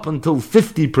 Up until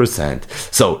 50%.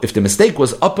 So, if the mistake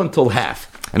was up until half,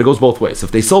 and it goes both ways.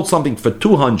 If they sold something for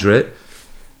 200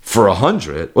 for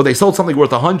 100, or they sold something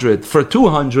worth 100 for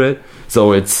 200,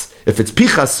 so if it's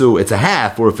pichasu, it's a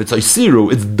half, or if it's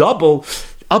isiru, it's double.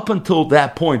 Up until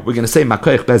that point, we're going to say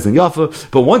Makoich Bezdin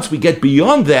Yafa, but once we get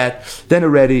beyond that, then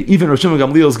already, even Rav Shimon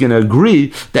Gamliel is going to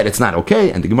agree that it's not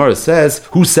okay, and the Gemara says,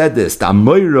 who said this? The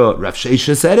Amoira, Rav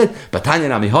Sheisha said it, but Tanya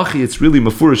Nami Hachi, it's really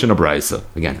Mefurish in a Braisa.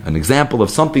 Again, an example of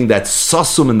something that's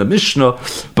Sasum in the Mishnah,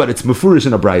 but it's Mefurish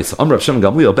in a Braisa. Rav Shimon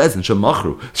Gamliel, Bezdin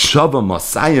Shemachru, Shava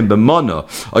Masayim B'mana,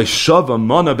 or Shava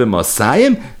Mana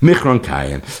B'masayim, Michron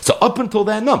Kayim. So up until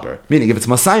that number, meaning if it's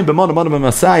Masayim B'mana, Mana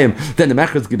B'masayim, then the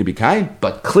Mechar is going to be Kayim,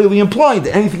 but clearly implying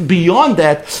that anything beyond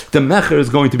that, the mecher is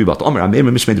going to be bought. If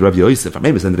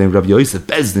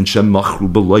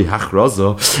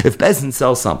Bezdin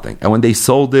sells something, and when they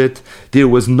sold it, there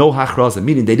was no hachraza,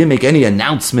 meaning they didn't make any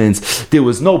announcements, there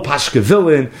was no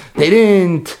pashkevilin, they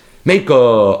didn't make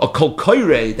a kol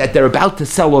koire that they're about to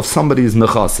sell off somebody's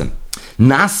nechasim.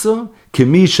 Nasa,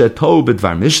 Kimisha Toh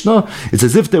B'dvar Mishnah. It's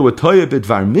as if they were Toh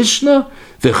B'dvar Mishnah,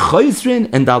 the Chayzrin,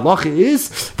 and the halacha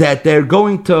is that they're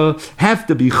going to have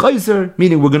to be Chayzer,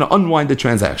 meaning we're going to unwind the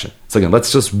transaction. So again,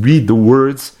 let's just read the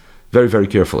words very, very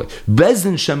carefully.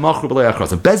 Bezdin Shemachru B'lei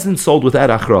Achraza. Bezdin sold without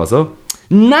Achraza.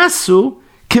 Nasu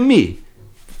Kimi.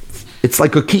 It's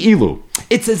like a Ki'ilu.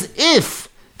 It's as if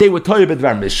they were Toh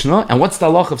B'dvar Mishnah, and what's the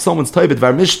halacha if someone's Toh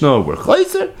B'dvar Mishnah, we're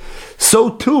Chayzer? So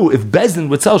too, if Bezdin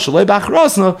would sell Shalei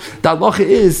B'Achrasna, the halacha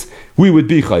is we would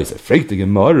be Chayzer. Frek the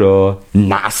Gemara,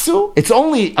 Nasu? It's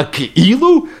only a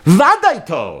Ki'ilu?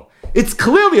 Vadaito. It's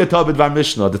clearly a Toh B'dvar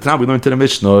Mishnah. The time we learned to the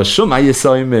Mishnah, Shumay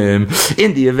Yisayimim,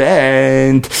 in the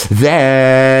event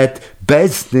that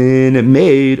Bezdin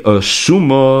made a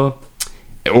Shuma,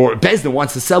 or Bezdin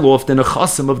wants to sell off the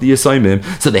nechasim of the Yisayimim,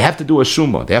 so they have to do a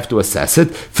shuma. They have to assess it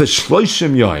for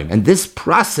shloishim yoyim. And this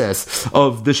process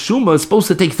of the shuma is supposed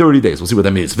to take 30 days. We'll see what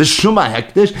that means. V'shuma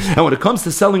hektish, and when it comes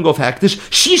to selling off hektish,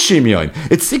 shishim yoyim.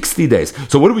 It's 60 days.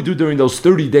 So what do we do during those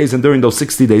 30 days and during those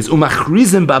 60 days?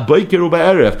 Umachrizim ba'boiker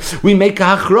u'ba'erev. We make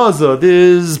a hachraza.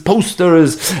 There's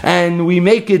posters, and we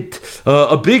make it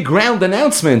a big round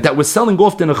announcement that we're selling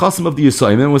off the nechasim of the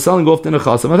Yisayimim, and we're selling off the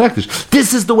nechasim of hektish.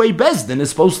 This is the way Bezdin is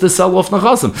supposed to sell off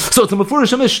nechasim. So it's a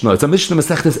mefurish Mishnah. It's a Mishnah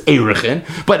Masechtas Erechin,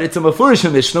 but it's a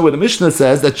mefurish Mishnah where the Mishnah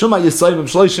says that Shuma Yisayimim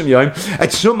Shloishim Yom, at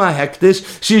Shuma Hektish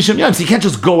Shishim Yom. So you can't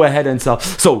just go ahead and sell.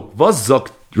 So was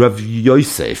sagt Rav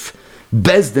Yosef?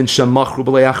 Bezdin shemachru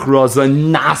b'lei achroza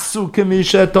nasu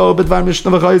k'misha to b'dvar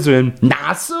mishnah v'chayzrin.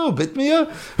 Nasu bitmiyah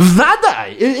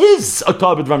vadai. It is a to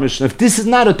b'dvar mishnah. If this is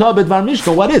not a to b'dvar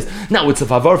mishnah, what is? Now it's a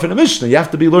favar for the mishnah. You have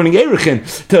to be learning Erechin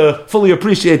to fully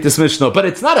appreciate this mishnah. But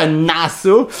it's not a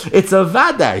nasu. It's a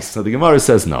vadai. So the Gemara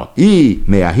says no.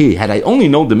 Had I only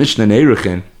known the mishnah in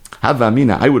Erechin,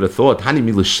 I would have thought hani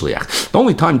milish shliach. The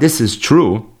only time this is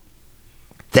true,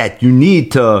 that you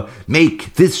need to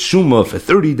make this shuma for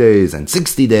 30 days and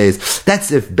 60 days.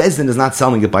 That's if Bezdin is not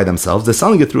selling it by themselves. They're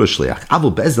selling it through a shliach.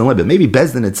 Avu Bezdin, but maybe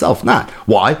Bezdin itself not.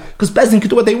 Why? Because Bezdin can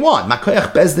do what they want.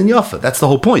 Makoyach Bezdin Yafa. That's the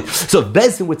whole point. So if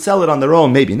Bezdin would sell it on their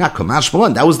own, maybe not Kamash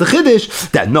Malan. That was the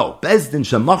Chiddush. That no, Bezdin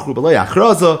Shemachru B'lei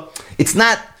Achraza. It's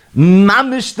not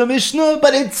mamish the Mishnah,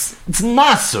 but it's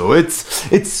nasu.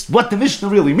 It's what the Mishnah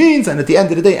really means. And at the end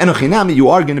of the day, enochinami, you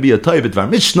are going to be a toiv var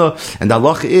Mishnah, and the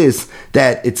halacha is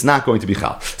that it's not going to be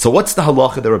chal. So what's the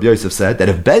halacha that Rabbi Yosef said? That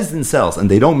if Bezdin sells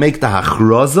and they don't make the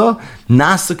hachraza,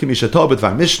 nasu k'mishatov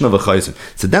var Mishnah v'chayzim.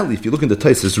 Incidentally, if you look in the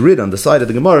Taisus Rid on the side of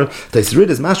the Gemara, Taisus Rid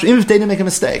is mashru, even if they didn't make a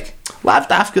mistake. Lav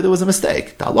dafka, there was a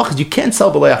mistake. The halacha is you can't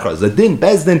sell b'lei achraza. The din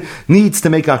Bezdin needs to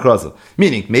make achraza.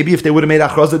 Meaning, maybe if they would have made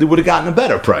achraza, they would have gotten a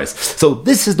better price. So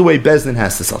this is the way Bezdin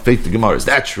has to sell. Faith the Gemara, is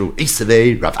that true?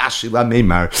 Isavei Rav Ashi la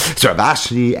Meimar. So Rav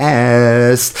Ashi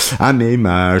asked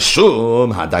Ameimar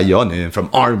Shum Hadayonim from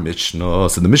our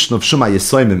Mishnah. So the Mishnah of Shuma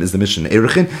Yisayimim is the Mishnah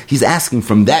Erechin. He's asking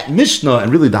from that Mishnah,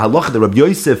 and really the halacha that Rabbi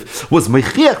Yosef was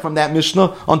mechiach from that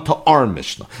Mishnah onto our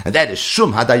Mishnah, and that is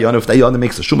Shum Hadayonim. If Dayanim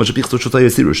makes a Shuma Shapichto Shutay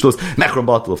Yisiru Shtos Mechron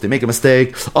Batel. If they make a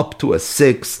mistake up to a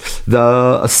sixth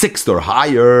or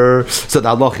higher, so the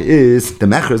halacha is the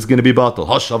Mecher is going to be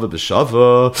Batel.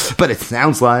 But it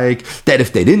sounds like that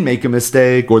if they didn't make a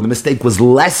mistake, or the mistake was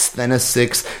less than a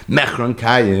six, mechron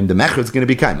kayim, the mecher is going to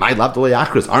be kayim. My lav delay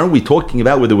achras. Aren't we talking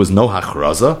about where there was no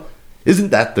hachraza?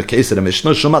 Isn't that the case of the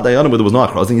Mishnah? Shema Dayanim, where there was no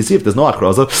achraza. And you see, if there's no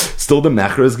achraza, still the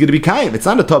mecher is going to be kayim. It's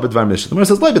not a tabed var Mishnah. The Gemara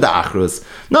says, "Like the achras."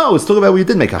 No, it's talking about where you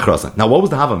did make achraza. Now, what was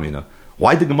the havamina?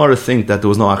 Why did the Gemara think that there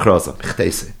was no achraza?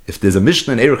 If there's a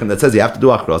Mishnah in Erechin that says you have to do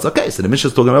achraza, okay, so the Mishnah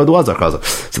is talking about there was achraza.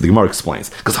 So the Gemara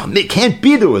explains, because it can't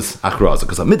be there was achraza,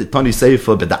 because amid Tani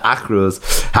Seifa b'da achraz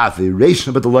have a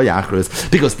reishna b'da loy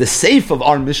achraz, because the Seifa of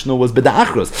our Mishnah was b'da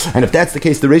achraz, and if that's the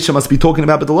case, the reishna must be talking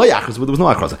about b'da loy achraz, where there was no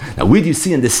achraza. Now, where do you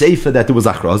see in the Seifa that there was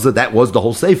achraza? That was the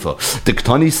whole Seifa. The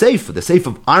Tani Seifa, the Seifa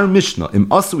of our Mishnah, im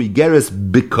asui geres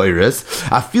b'koires,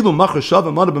 afilu machar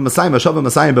shavim mana b'masayim shavim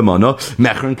masayim b'mana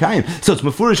mechron kaim. So it's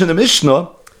mefurish in the Mishnah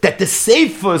that the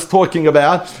Seifa is talking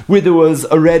about where there was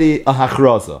already a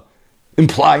hachraza,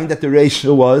 implying that the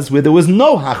ratio was where there was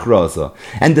no hachraza.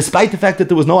 And despite the fact that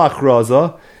there was no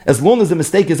hachraza, as long as the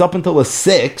mistake is up until a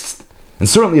sixth, and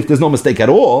certainly if there's no mistake at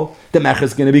all, the mecher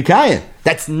is going to be kayin.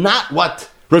 That's not what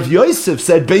Rav Yosef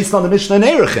said based on the Mishnah in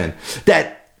Erechin,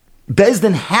 that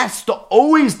Bezdin has to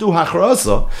always do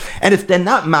hachraza, and if they're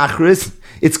not machris,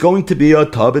 it's going to be a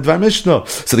tabed var Mishnah.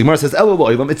 So the Gemara says,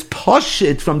 it's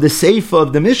pashit from the Seifa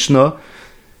of the Mishnah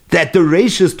that the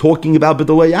Reish is talking about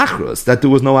b'dolay achras, that there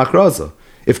was no achraza.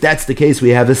 If that's the case, we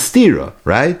have a stira,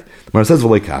 right? The Gemara says,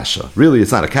 v'loi kasha. Really,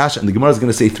 it's not a kasha, and the Gemara is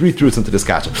going to say three truths into this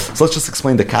kasha. So let's just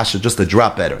explain the kasha just a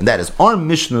drop better, and that is, our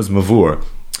Mishnah's mavur,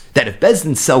 that if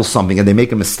Bezdin sells something and they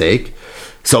make a mistake,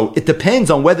 so it depends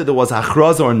on whether there was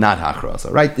hachraza or not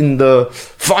hachraza, right? In the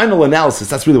final analysis,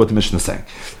 that's really what the Mishnah is saying.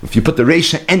 If you put the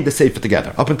Reisha and the Seifa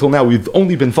together, up until now we've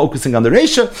only been focusing on the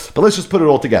Reisha, but let's just put it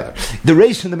all together. The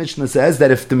Reisha in the Mishnah says that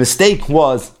if the mistake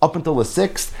was up until a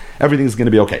sixth, everything's going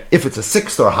to be okay. If it's a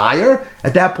sixth or higher,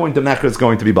 at that point the Mecher is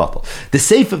going to be batal. The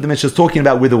Seifa of the Mishnah is talking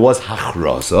about where there was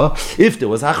hachraza. If there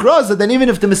was hachraza, then even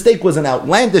if the mistake was an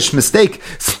outlandish mistake,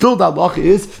 still the halacha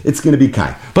is, it's going to be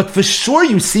kain. But for sure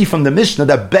you see from the Mishnah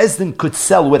that Bezdin could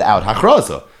sell without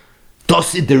hachraza.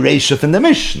 Das is the Reisha in the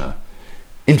Mishnah.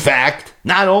 In fact,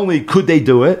 not only could they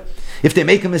do it, if they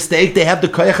make a mistake, they have the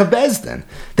koyach of Bezdin,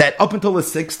 that up until the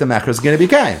sixth, the mecher is going to be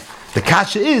kain. The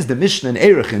kasha is, the Mishnah in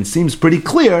Erechin seems pretty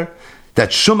clear that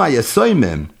Shuma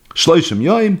Yisayimim Shloishim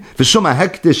yoim, v'shuma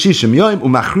hektish shishim yoim,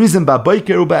 umachrizim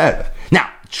ba'boiker u'ba'erev. Now,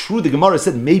 true, the Gemara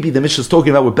said maybe the Mishnah is talking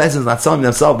about where Bezdin's not selling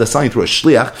themselves, they're selling through a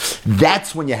shliach.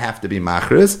 That's when you have to be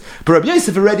machriz. But Rabbi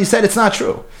Yosef already said it's not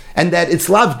true. And that it's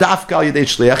lav dafka al yedei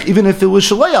shliach, even if it was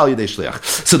shalei al yedei shliach.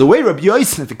 So the way Rabbi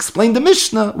Yosef explained the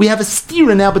Mishnah, we have a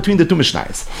stira now between the two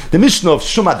Mishnahs. The Mishnah of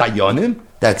Shuma Dayanim,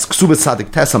 that's Ksubas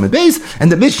Tzadik Tes Amud Beis,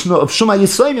 and the Mishnah of Shuma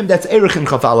Yisraelim, that's Erech and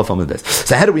Chaf Aleph Amud Beis.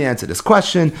 So how do we answer this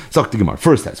question? Zok the Gemara.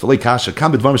 First test, V'lei Kasha,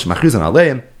 Kam B'dvarim Shemachrizan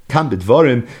Aleim, Kam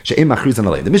B'dvarim She'em Machrizan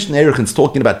Aleim. The Mishnah Erech is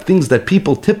talking about things that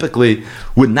people typically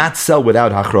would not sell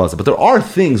without hachraza. But there are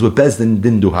things where Bezdin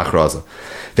didn't do hachraza.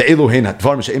 Ve'eluhein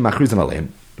Dvarim She'em Machrizan Aleim.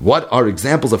 What are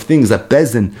examples of things that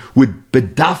Bezdin would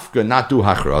bedafka not do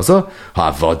hachraza?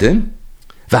 Ha'avodim,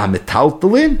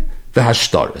 v'ha'metaltalin,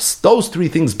 v'hashtaris. Those three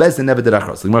things Bezdin never did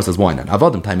achraza. The Gemara says, why not?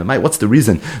 Avodim time and might. What's the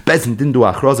reason Bezdin didn't do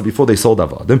achraza before they sold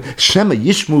avodim? Shema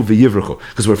yishmu v'yivruchu.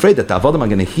 Because we're afraid that the avodim are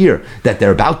going to hear that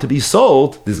they're about to be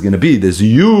sold. There's going to be this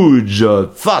huge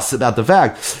fuss about the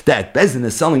fact that Bezdin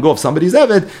is selling off somebody's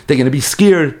eved. They're going to be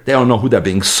scared. They don't know who they're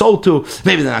being sold to.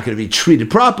 Maybe they're not going to be treated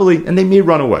properly, and they may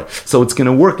run away. So it's going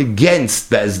to work against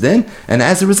Bezdin, and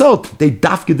as a result, they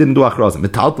dafka didn't do achraza.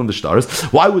 Metalton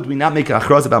v'shtaris. Why would we not make an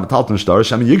achraza about metalton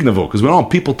v'shtaris? I mean, yignavu. Because we don't want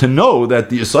people to know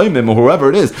that the Yisayimim or whoever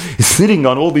it is sitting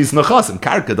on all these nechasim.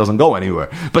 Karka doesn't go anywhere.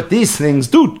 But these things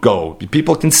do go.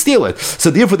 People can steal it. So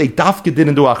therefore they dafka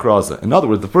didn't do achraza. In other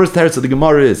words, the first teretz of the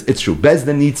Gemara is, it's true,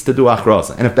 Bezdin needs to do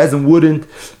achraza. And if Bezdin wouldn't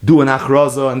do an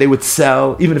achraza and they would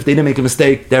sell, even if they didn't make a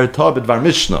mistake, they're tar b'dvar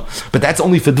Mishnah. But that's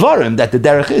only for dvarim that the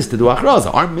derech is to do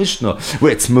achraza. Our Mishnah,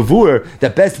 where it's mavur,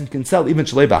 that Bezdin can sell even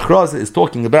shalei b'achraza, is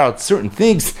talking about certain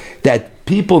things that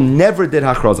people never did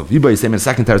hachraza. Yibay say in the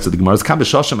second teretz of the Gemara is kam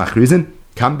b'shah machrizin,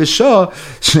 kam b'shah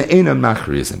she'enan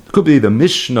machrizin. Could be the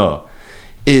Mishnah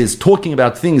is talking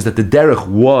about things that the derech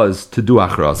was to do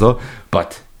hachraza,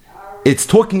 but it's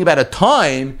talking about a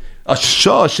time a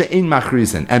shah she'ein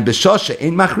machrizin, and b'shah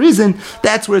she'ein machrizin,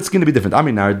 that's where it's going to be different. I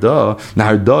mean,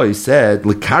 Narda, he said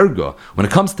lekarga, when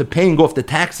it comes to paying off the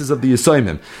taxes of the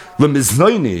Yisayimim,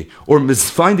 lemiznaini, or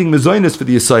finding mizainis for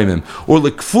the Yisayimim, or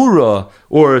lekfura,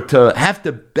 or to have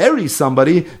to bury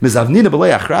somebody, mizavnina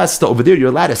b'lei achrasta, over there you're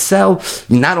allowed to sell.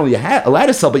 You're not only allowed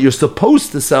to sell, but you're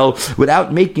supposed to sell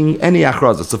without making any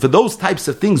achraza. So for those types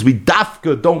of things, we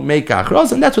dafka don't make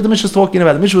achraza, and that's what the Mishnah is talking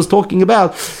about. The Mishnah was talking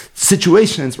about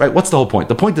situations, right? What's the whole point?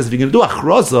 The point is, if you're going to do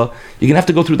achraza, you're going to have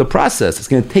to go through the process. It's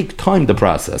going to take time, the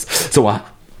process. So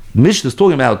Mishnah is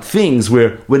talking about things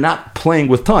where we're not playing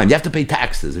with time. You have to pay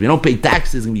taxes. If you don't pay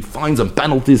taxes, there's going to be fines and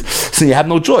penalties, so you have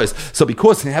no choice. So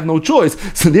because you have no choice,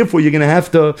 so therefore you're going to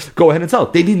have to go ahead and sell.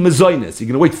 They need mezainis. You're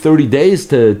going to wait 30 days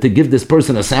to give this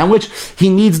person a sandwich. He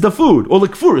needs the food. Or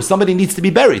like kfur, somebody needs to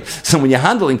be buried. So when you're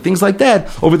handling things like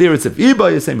that, over there it's if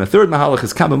Iba is saying a third mahalach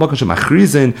is kam b'makim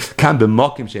shemachrizin, kam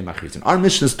b'makim shemachrizin. Our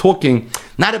Mishnah is talking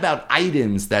not about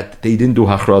items that they didn't do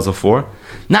hachraza for,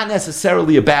 not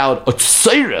necessarily about a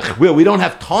tzeirich, where we don't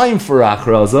have time for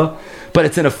achraza, but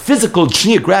it's in a physical,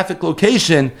 geographic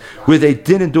location where they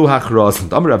didn't do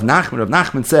hachraza. Rav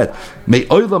Nachman said, "May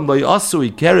olam lo yasu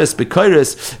igeres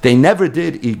b'kairis." They never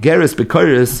did igeres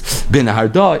b'kairis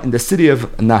b'Naharda in the city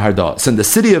of Naharda. So in the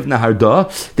city of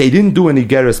Naharda, they didn't do an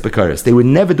igeres b'kairis. They would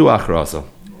never do achraza.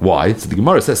 Why? So the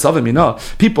Gemara says,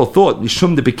 people thought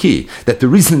Mishum de Beki, that the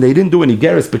reason they didn't do any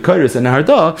Geras Bekaris and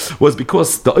Naharda was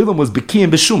because the Olam was Beki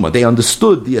and Beshuma. They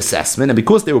understood the assessment, and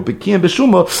because they were Beki and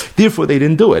Beshuma, therefore they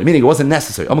didn't do it. Meaning it wasn't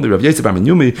necessary. Rav Yosef Bar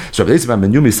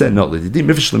Menyumi said, no, Rav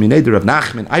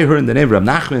Nachman, I heard in the name of Rav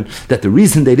Nachman that the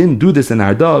reason they didn't do this in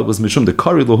Naharda was Mishum de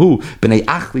Kari Lahu, B'nei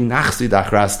Achli Nachsi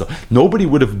Dachrasta. Nobody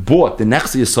would have bought the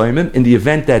Nachsi assignment in the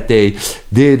event that they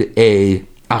did a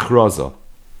Achraza.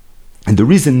 And the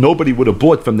reason nobody would have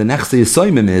bought from the Nechse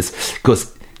Yisayimim is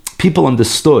because people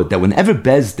understood that whenever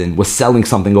Bezdin was selling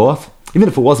something off, even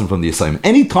if it wasn't from the Yisayimim,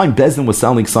 anytime Bezdin was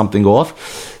selling something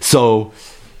off, so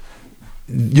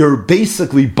you're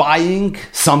basically buying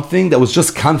something that was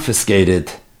just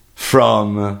confiscated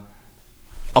from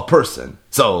a person.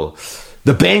 So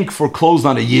the bank foreclosed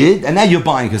on a Yid, and now you're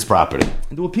buying his property.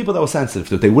 And there were people that were sensitive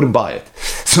to it. They wouldn't buy it.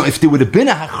 So if there would have been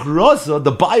a hachraza,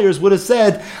 the buyers would have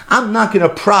said, I'm not going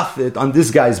to profit on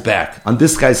this guy's back, on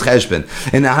this guy's cheshbon.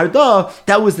 In the harda,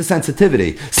 that was the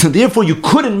sensitivity. So therefore you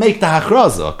couldn't make the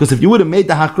hachraza, because if you would have made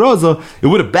the hachraza, it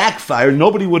would have backfired,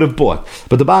 nobody would have bought.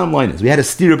 But the bottom line is, we had a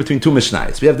steer between two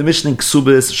Mishnayos. We have the Mishnah in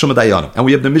Ksubis, Shum Dayanim, and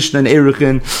we have the Mishnah in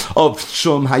Erechin of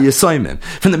Shum HaYisayimim.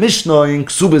 From the Mishnah in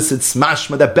Ksubis, it's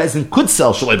mashma that Bezdin could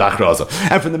sell Shalei B'achraza.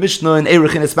 And from the Mishnah in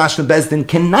Erechin, it's mashma Bezdin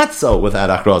cannot sell without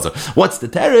achraza. What's the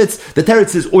teretz? The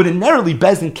teretz is ordinarily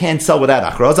Bezdin can't sell without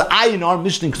achraza. In our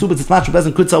Mishnah in Ksubas, it's not true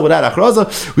Bezdin could sell without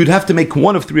achraza. We'd have to make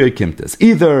one of three akimtas.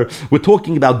 Either we're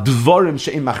talking about dvarim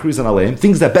she'im machrizan aleim,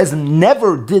 things that Bezdin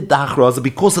never did the achraza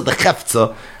because of the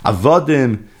chefza,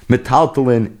 avadim,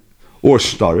 metaltalin, or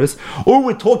shtaris, or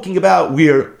we're talking about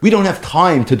where we don't have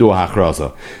time to do a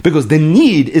hachraza because the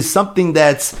need is something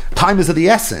that's time is of the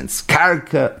essence.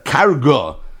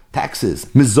 Karga, taxes,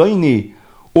 mizoini,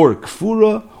 or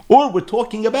kfura, or we're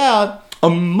talking about a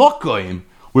mokoim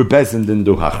where Bezdin didn't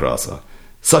do hachraza,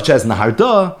 such as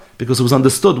Naharda, because it was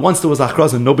understood once there was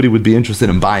hachraza, nobody would be interested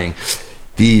in buying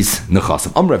these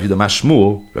nechasim. Rav Yehuda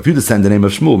Mashmul, Rav Yehuda said the name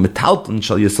of Shmuel, metalton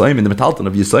shall Yisayim, the metalton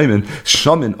of Yisayim,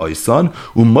 shamin oisan,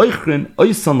 umoichrin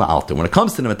oisan la'alter. When it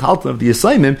comes to the metalton of the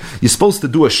Yisayim, you're supposed to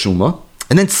do a shuma,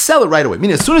 and then sell it right away.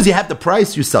 Meaning, as soon as you have the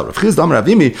price, you sell it. Rav Chiz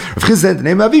said the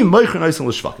name of Avim, moichrin oisan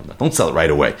l'shvakim. Don't sell it right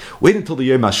away. Wait until the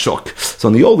Yom HaShuk. So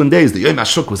in the olden days, the Yom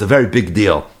HaShuk was a very big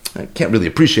deal. I can't really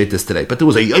appreciate this today, but there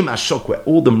was a Yom HaShuk where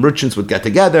all the merchants would get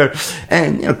together,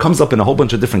 and it comes up in a whole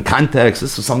bunch of different contexts.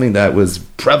 This was something that was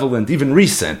prevalent, even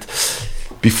recent,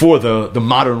 before the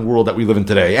modern world that we live in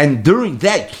today. And during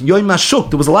that Yom HaShuk,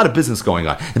 there was a lot of business going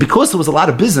on. And because there was a lot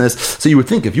of business, so you would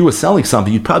think if you were selling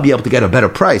something, you'd probably be able to get a better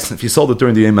price if you sold it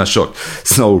during the Yom HaShuk.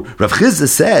 So Rav Chizda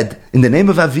said, in the name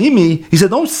of Avimi, he said,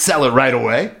 don't sell it right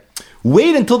away.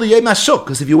 Wait until the Yom HaShuk,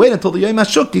 because if you wait until the Yom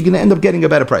HaShuk, you're going to end up getting a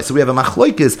better price. So we have a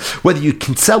machloikis, whether you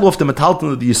can sell off the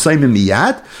metalton of the Yisayim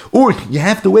miyad, or you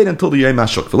have to wait until the Yom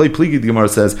HaShuk. V'lei pligi, the Gemara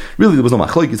says, really there was no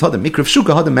machloikis, hadam mikrav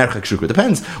shuka, hadam merchak shuka. It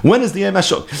depends. When is the Yom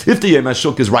HaShuk? If the Yom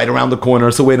HaShuk is right around the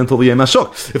corner, so wait until the Yom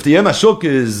HaShuk. If the Yom HaShuk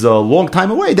is a long time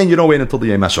away, then you don't wait until the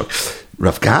Yom HaShuk.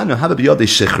 Rav Kahana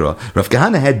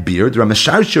had beard. So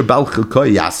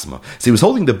he was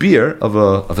holding the beer of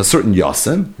a certain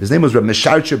yasim. His name was Rav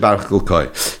Mesharcher Bar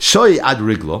Chilkoi. Shoy ad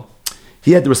riglo.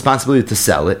 He had the responsibility to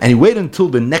sell it, and he waited until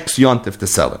the next yontif to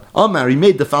sell it. Omar, he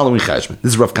made the following cheshbon.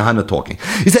 This is Rav Kahana talking.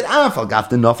 He said,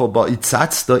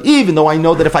 even though I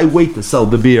know that if I wait to sell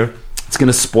the beer, it's going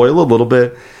to spoil a little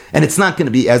bit, and it's not going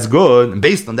to be as good, and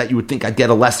based on that, you would think I'd get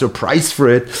a lesser price for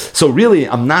it. So really,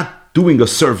 I'm not doing a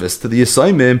service to the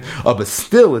Yisayimim, but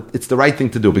still it's the right thing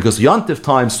to do, because Yontif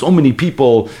time, so many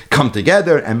people come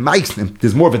together, and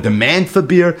there's more of a demand for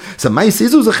beer, so I'm going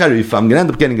to end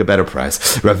up getting a better price.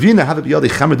 Ravina,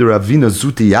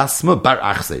 Zuti Yasma Bar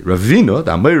Achse. Ravina,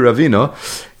 the Amir Ravina,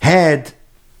 had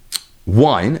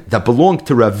wine that belonged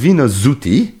to Ravina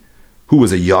Zuti, who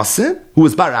was a Yasin, who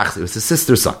was Bar Achse, it was his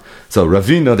sister's son. So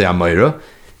Ravina, the Amira,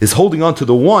 is holding on to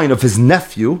the wine of his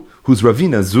nephew, who's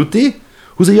Ravina Zuti,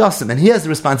 who's a Yasim, and he has the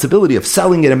responsibility of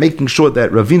selling it and making sure that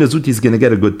Ravina Zuti is going to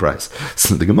get a good price.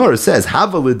 So the Gemara says,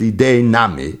 Hava l'didei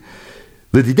nami,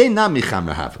 l'didei nami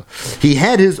chamra hava. He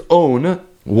had his own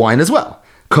wine as well.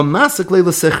 Kamasik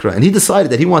leila sichra, and he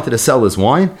decided that he wanted to sell his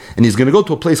wine, and he's going to go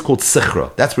to a place called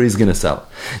Sichra. That's where he's going to sell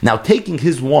it. Now, taking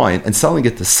his wine and selling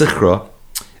it to Sichra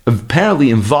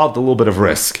apparently involved a little bit of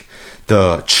risk.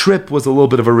 The trip was a little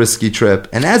bit of a risky trip,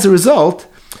 and as a result,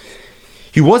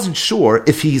 he wasn't sure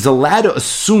if he's allowed to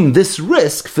assume this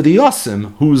risk for the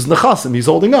Yasim, whose Nechasim he's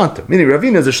holding on to. Meaning,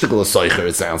 Ravina is a shtickle of Soicher,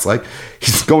 it sounds like.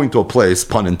 He's going to a place,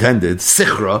 pun intended,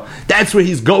 Sichra. That's where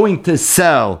he's going to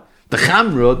sell the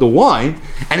Chamra, the wine,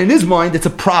 and in his mind, it's a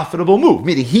profitable move.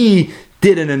 Meaning, he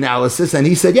did an analysis, and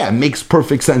he said, yeah, it makes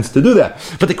perfect sense to do that.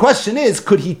 But the question is,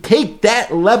 could he take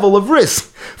that level of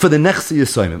risk for the Nechsi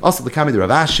Yisayim? Also, the Kamei de Rav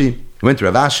Ashi, he went to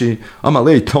Rav Ashi,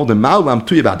 Amalei told him, Ma'ulam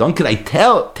tuyabadon, could I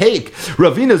take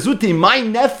Ravina Zuti, my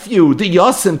nephew, the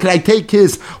Yasim, could I take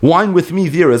his wine with me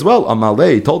there as well?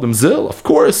 Amalei told him, Zil, of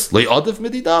course, Le'odif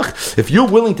mididach. If you're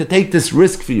willing to take this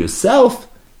risk for yourself,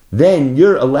 then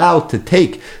you're allowed to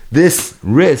take this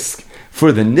risk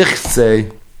for the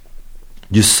Nichse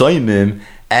Yisayimim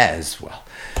as well.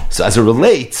 So as it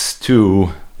relates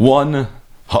to one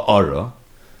ha'ara,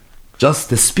 just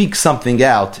to speak something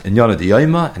out in Yonah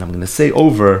D'Yoma, and I'm going to say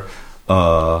over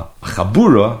a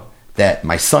chabura that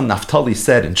my son Naftali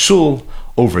said in Shul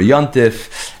over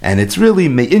Yontif, and it's really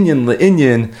me'inyan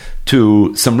le'inyan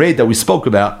to some raid that we spoke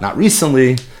about, not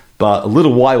recently, but a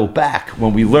little while back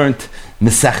when we learned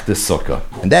Masechta Sukkah.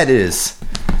 And that is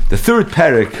the third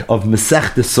parak of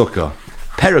Masechta Sukkah.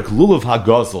 Parak Lulav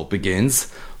HaGazel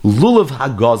begins, Lulav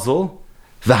HaGazel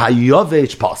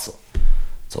v'hayavesh pasel.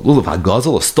 So Lulav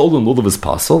HaGazel, a stolen Lulav is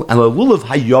pasel, and a Lulav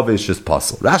HaYavesh is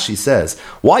pasel. Rashi says,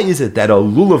 why is it that a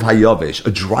Lulav HaYavesh,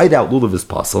 a dried out Lulav is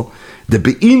pasel? The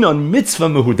Be'inon mitzvah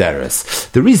mehuderes.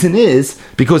 The reason is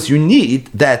because you need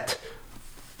that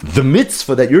the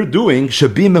mitzvah that you're doing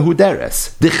should be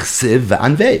mehuderes. Dichsiv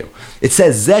v'anveyu. It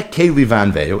says zeh keli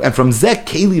v'anveyu, and from zeh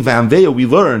keli v'anveyu we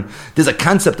learn there's a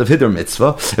concept of hider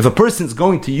mitzvah. If a person's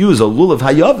going to use a lulav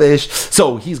hayavish,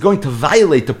 so he's going to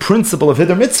violate the principle of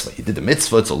hider mitzvah. He did the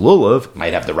mitzvah, it's a lulav,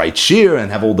 might have the right shear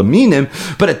and have all the minim,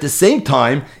 but at the same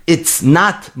time, it's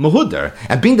not mehuder.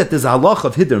 And being that there's a halach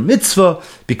of hider mitzvah,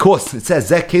 because it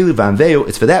says zeh keli v'anveyu,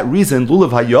 it's for that reason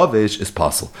lulav hayavish is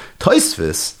possible.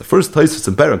 Tosfos, the first Tosfos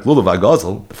in Perek Lulav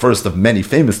HaGazel, the first of many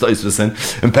famous Tosfos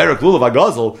in Perek Lulav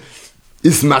HaGazel,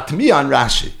 is matmi on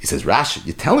Rashi. He says, Rashi,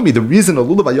 you're telling me the reason a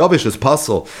lulav hayavish is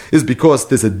possible is because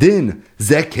there's a din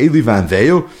zeh keli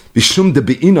v'anveyu bishum de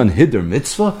be'in on hider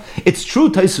mitzvah? It's true,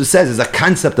 Tosfos says, there's a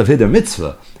concept of hider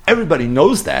mitzvah. Everybody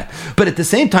knows that. But at the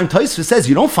same time, Tosfos says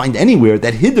you don't find anywhere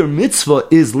that hider mitzvah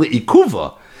is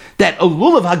li'ikuva, that a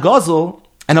lulav hagazel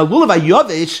and a lulav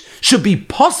hayavish should be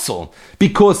possible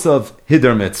because of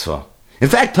hider mitzvah. In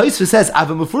fact, Tosfos says,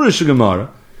 Ava Mefurish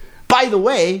Gemara, by the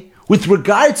way, with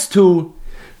regards to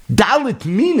Dalit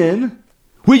Minin,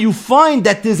 where you find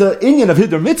that there's an inyan of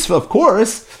hider mitzvah, of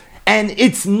course, and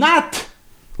it's not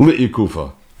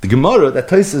li'ikufa. The Gemara that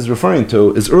Tosfos is referring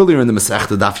to is earlier in the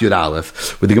Masechta Daf Yud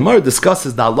Aleph, where the Gemara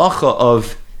discusses the halacha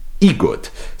of igud.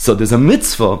 So there's a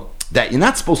mitzvah that you're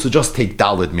not supposed to just take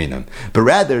Dalit Minim, but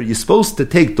rather you're supposed to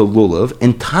take the lulav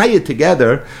and tie it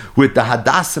together with the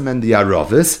hadassim and the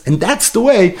aravis, and that's the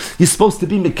way you're supposed to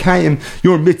be mekayim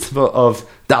your mitzvah of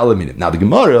Dalit Minim. Now the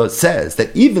Gemara says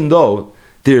that even though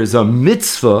there's a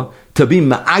mitzvah to be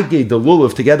ma'aged the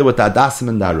lulav together with the hadassim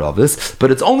and the aravis, but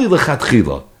it's only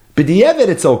lechatchila. B'di'evet,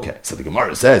 it's okay. So the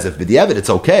Gemara says, if b'di'evet it's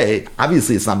okay,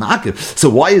 obviously it's not ma'akiv. So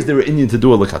why is there an Indian to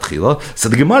do a lechatchila? So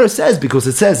the Gemara says, because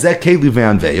it says zeh keli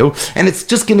v'anveyu, and it's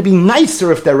just going to be nicer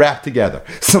if they're wrapped together.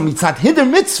 So mitzat hider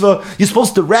mitzvah, you're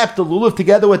supposed to wrap the lulav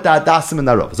together with the adasim and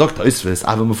the arav. Zok Tosfos,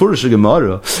 I have a mefurish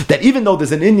Gemara, that even though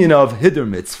there's an Indian of hider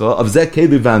mitzvah, of zeh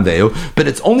keli v'anveyu, but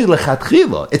it's only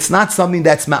lechatchila. It's not something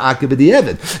that's ma'akiv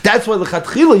b'di'evet. That's why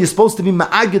lechatchila, you're supposed to be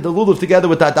ma'agid the lulav together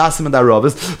with the adasim and the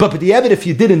aravas, but b'di'evet, if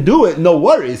you didn't do it, no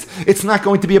worries, it's not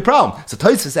going to be a problem. So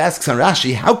Tosfos asks on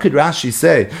Rashi, how could Rashi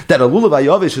say that a lulav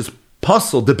hayavish is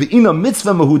puzzle the beina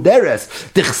mitzvah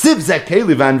mehuderes dichsiv zeh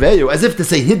keli v'anveyu, as if to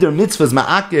say hider mitzvah is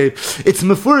ma'akev? It's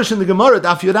mefurish in the Gemara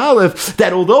Daf Yud Aleph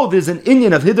that although there's an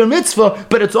inyan of hider mitzvah,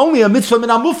 but it's only a mitzvah min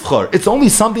hamufchar. It's only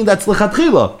something that's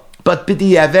lechatchila. But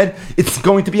b'di'evet, it's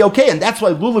going to be okay, and that's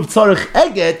why lulav tzarich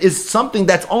eget is something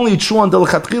that's only true on the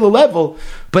lechatchila level,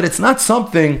 but it's not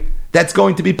something that's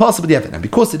going to be possible. And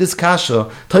because it is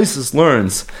kasha, Tosfos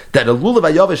learns that a lulav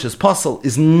hayavish is possible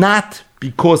is not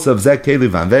because of zeh keli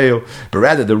v'anveyu, but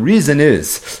rather the reason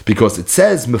is because it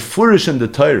says mefurish in the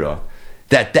Torah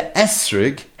that the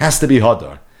esrig has to be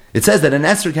hadar. It says that an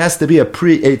esrig has to be a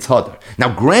pre-eitz hadar.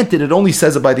 Now, granted, it only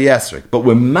says it by the esrig, but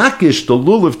we're makish the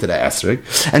lulav to the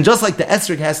esrig, and just like the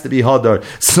esrig has to be hadar,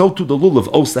 so too the lulav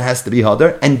also has to be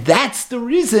hadar, and that's the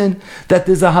reason that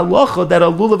there's a halacha that a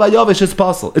lulav hayavish is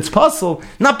possible. It's possible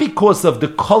not because of the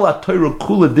kol ha-Torah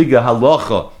kula diga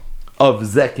halacha of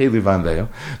zeh keli v'anveyu,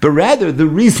 but rather the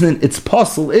reason it's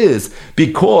possible is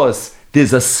because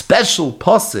there's a special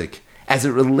pasuk as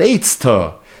it relates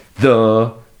to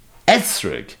the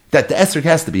esrig, that the esrig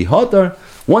has to be hadar.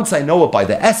 Once I know it by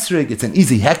the esrig, it's an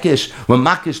easy hekish. When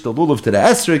makish the lulav to the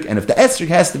esrig, and if the esrig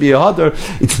has to be a hadar,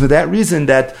 it's for that reason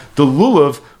that the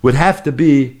lulav would have to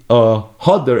be a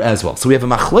hadar as well. So we have a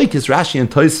machlokes Rashi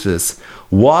and Tosfos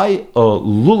why a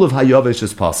lulav hayavish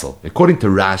is possible. According to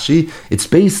Rashi, it's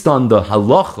based on the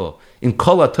halacha in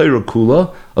kol ha-Torah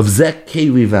kula of zeh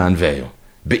keli v'anveyu.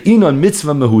 Be'inon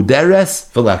mitzvah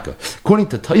mehuderes v'leka. According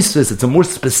to Tosfos, it's a more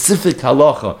specific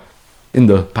halacha. In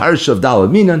the parasha of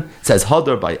Dalit Minan, it says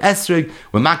hadar by esrig,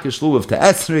 when makish lulav to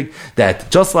esrig,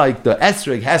 that just like the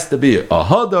esrig has to be a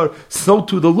hadar, so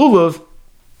too the lulav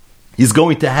is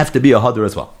going to have to be a hadar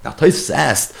as well. Now Tosfos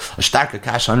asked a starka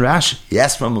kash on Rashi. He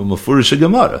asked from a mefurish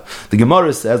Gemara. The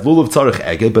Gemara says lulav tzarich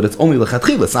eged, but it's only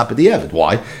lechatchila. It's not b'di'evet.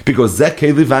 Why? Because zeh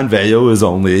keli v'anveyu is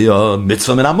only a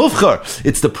mitzvah min hamufchar.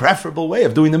 It's the preferable way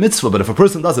of doing the mitzvah. But if a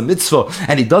person does a mitzvah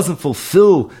and he doesn't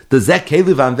fulfill the zeh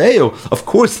keli v'anveyu, of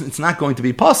course it's not going to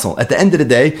be possible. At the end of the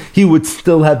day, he would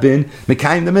still have been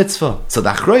mekayim the mitzvah. So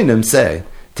the achronim say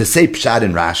to say pshat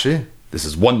in Rashi. This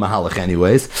is one mahalach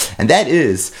anyways, and that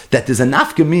is that there's a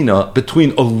nafkamina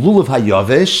between a lulav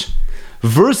hayavish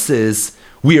versus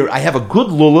where I have a good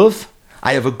lulav,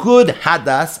 I have a good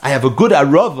hadas, I have a good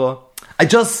arava, I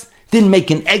just didn't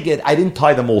make an eged, I didn't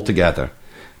tie them all together.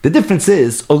 The difference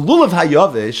is, a lulav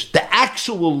hayavish, the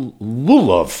actual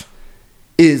lulav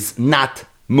is not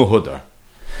muhudar.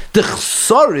 The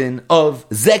chsarin of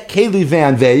zeh keli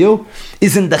v'anveyu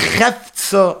is in the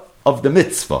cheftza of the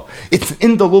mitzvah. It's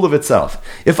in the lulav itself.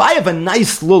 If I have a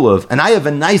nice lulav, and I have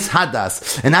a nice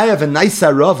hadas, and I have a nice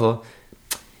arava,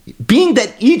 being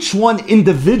that each one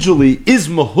individually is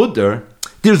mahudar,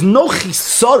 there's no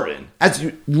chisaron as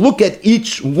you look at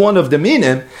each one of the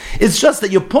minim. It's just that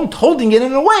you're holding it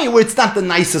in a way where it's not the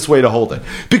nicest way to hold it.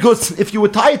 Because if you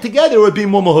would tie it together, it would be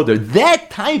more mahudar. That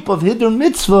type of hiddur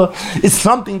mitzvah is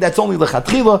something that's only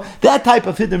lechatchila. That type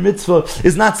of hiddur mitzvah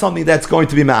is not something that's going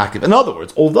to be ma'akiv. In other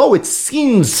words, although it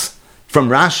seems from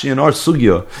Rashi and our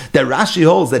sugya that Rashi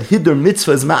holds that hiddur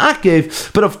mitzvah is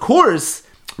ma'akiv, but of course,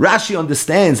 Rashi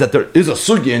understands that there is a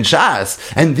sugya in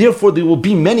Shas, and therefore there will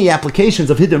be many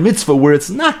applications of hiddur mitzvah where it's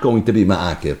not going to be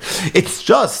ma'akiv. It's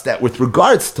just that with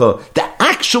regards to the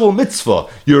actual mitzvah,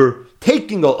 you're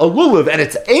taking a lulav and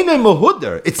it's einay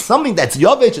mahudar. It's something that's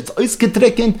yavish, it's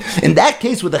oisketrikin. In that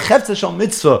case, with the chefza shal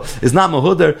mitzvah is not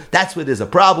mahudar, that's where there's a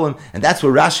problem, and that's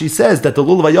where Rashi says that the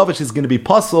lulav yavish is going to be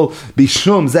pasul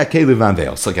bishum zeh keli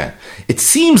vanveil. So again, it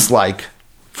seems like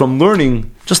from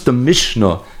learning just the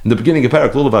Mishnah in the beginning of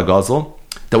Parak Lulav HaGazal,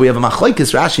 that we have a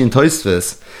machlokes Rashi and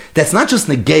Tosfos, that's not just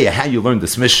negeya how you learn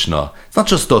this Mishnah, it's not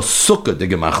just a sukkah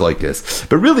dig machlokes,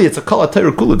 but really it's a kol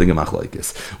HaTorah kula dig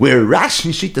machlokes, where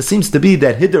Rashi Shita seems to be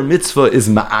that hiddur mitzvah is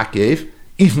ma'akev,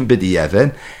 even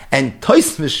b'di'even, and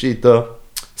Tosfos Shita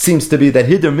seems to be that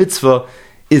hiddur mitzvah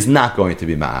is not going to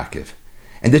be ma'akev.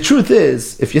 And the truth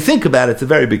is, if you think about it, it's a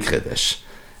very big chiddush.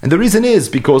 And the reason is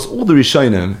because all the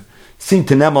Rishonim seem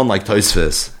to nemon like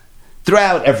Tosfos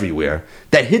throughout everywhere,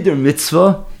 that hiddur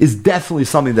mitzvah is definitely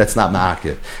something that's not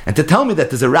ma'akiv. And to tell me that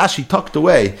there's a Rashi tucked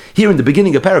away here in the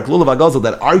beginning of Parak Lulav HaGazal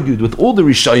that argued with all the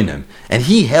Rishonim, and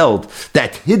he held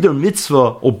that hiddur mitzvah,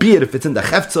 albeit if it's in the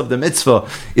chefza of the mitzvah,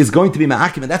 is going to be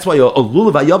ma'akiv, and that's why a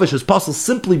lulav hayavish is possible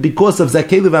simply because of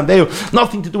zakei levanveu,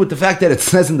 nothing to do with the fact that it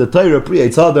says in the Torah, pri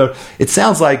eitzader. It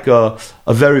sounds like a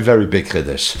very, very big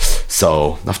chiddush.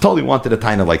 So Naftali wanted a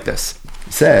taina like this.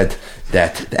 He said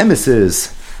that the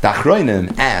emissaries, the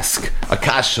Achronim, ask a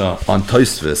kasha on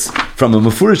Tosfos from a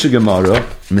Mefurish Gemara,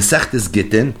 Mesechtes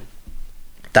Gittin,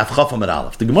 Daf Chaf Amud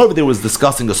Aleph. The Gemara there was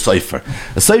discussing a Sefer.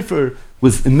 A Sefer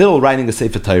was in the middle writing a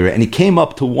Sefer Torah, and he came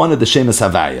up to one of the Shemas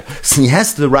Havaya. So he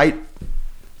has to write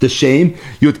the Shem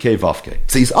Yud Kei Vav Kei.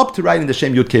 So he's up to writing the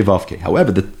Shem Yud Kei Vav Kei.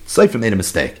 However, the Sefer made a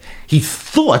mistake. He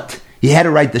thought he had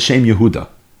to write the Shem Yehuda.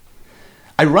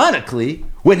 Ironically,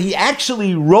 when he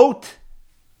actually wrote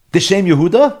the Shem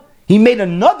Yehuda, he made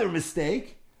another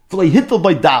mistake for like hitl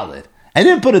by Dalet. I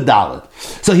didn't put a Dalet.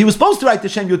 So he was supposed to write the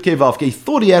Shem Yud Kei Vav Kei. He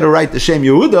thought he had to write the Shem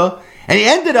Yehuda, and he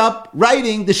ended up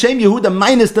writing the Shem Yehuda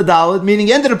minus the Dalet, meaning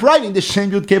he ended up writing the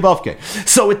Shem Yud Kei Vav Kei.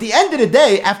 So at the end of the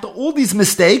day, after all these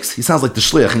mistakes, he sounds like the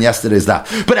Shliach in yesterday's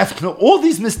daf, but after all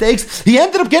these mistakes, he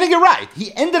ended up getting it right.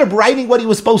 He ended up writing what he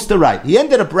was supposed to write. He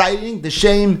ended up writing the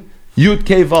Shem Yud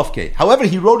Kei Vav Kei. However,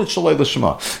 he wrote it Shaloi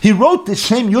L'Shema. He wrote the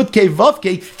Shem Yud Kei Vav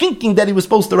Kei thinking that he was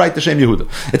supposed to write the Shem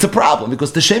Yehuda. It's a problem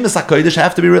because the Shem is HaKodesh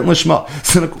have to be written L'Shema.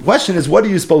 So the question is, what are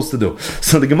you supposed to do?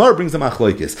 So the Gemara brings a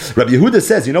machlokes. Rabbi Yehuda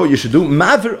says, you know what you should do?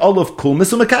 Mavir Olav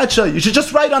Kulmis Umakacha. You should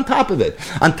just write on top of it.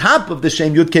 On top of the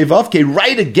Shem Yud Kei Vav Kei,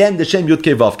 write again the Shem Yud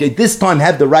Kei Vav Kei. This time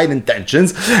have the right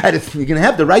intentions. And if you're going to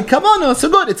have the right kavanah, so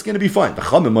good, it's going to be fine. The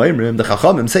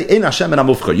Chachamim say, Ein Hashem and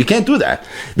Amufcher. You can't do that.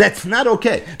 That's not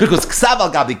okay. Because Ksav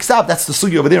al Gabi Ksav, that's the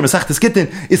sugya over there, Mesechtes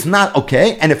Gittin, is not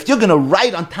okay. And if you're going to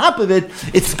write on top of it,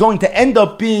 it's going to end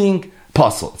up being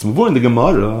pasul. It's more in the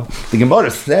Gemara. The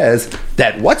Gemara says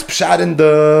that what's pshat in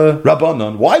the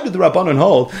Rabbanon? Why did the Rabbanon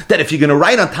hold that if you're going to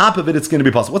write on top of it, it's going to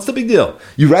be pasul? What's the big deal?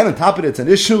 You write on top of it, it's an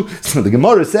issue. So the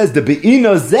Gemara says the be'ina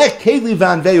zeh keli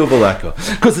vanveyo v'leka,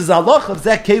 because there's a halach of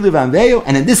zeh keli vanveyo,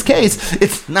 and in this case,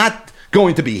 it's not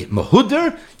going to be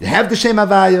mahudar. You have the Shem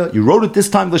Havaya, you wrote it this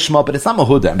time L'Shema, but it's not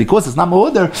mahudar, and because it's not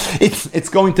mahudar, it's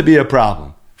going to be a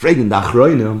problem. Fragen the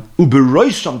Achronim,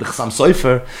 uberoisham the Chasam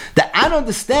Sofer, that I don't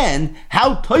understand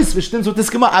how Tosfos stems with this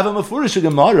Gemara. I have a Mefurish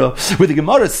Gemara, where the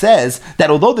Gemara says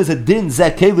that although there's a din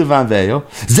Zeh Kei Levanveyo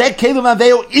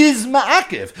is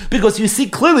ma'akiv, because you see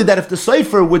clearly that if the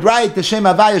Sofer would write the Shem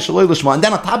Havaya Shaloi L'Shema, and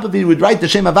then on top of it he would write the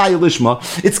Shem Havaya L'Shema,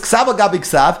 it's Ksav Gabi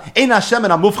Ksav, Ein Hashem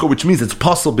and Amufcha, which means it's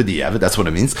possible b'di'evet, that's what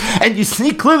it means. And you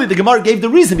see clearly the Gemara gave the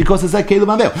reason, because it's Zeh Kei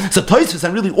Levanveyo. So Tosfos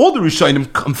and really all the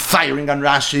Rishonim come firing on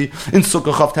Rashi in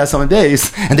Sukkah Tesam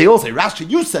days, and they all say, Rashi,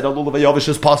 you said a lulav hayavish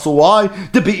is possible. Why?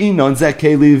 The be'ina on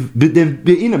zekeliv, the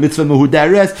be'ina mitzvah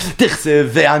mehudares,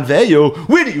 dichsev ve'anveyu.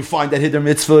 Where do you find that hiddur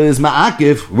mitzvah is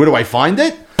ma'akiv? Where do I find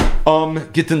it?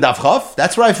 Gittin Daf Chaf,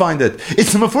 that's where I find it.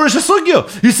 It's a Mefurish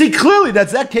Sugya. You see clearly that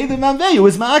zekeliv anveyu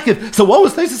is ma'akiv. So what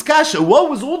was Tosfos Kasha? What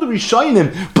was all the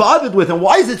Rishonim bothered with, and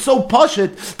why is it so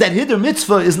pashut that hiddur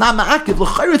mitzvah is not ma'akiv?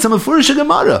 L'chayr, it's a Mefurish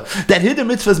Gemara that hiddur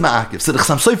mitzvah is ma'akiv. So the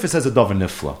Chasam Sofer says a davar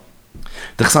nifla.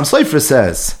 The Chassam Sofer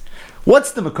says,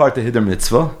 what's the Makarta Hiddur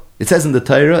Mitzvah? It says in the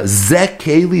Torah, Zeh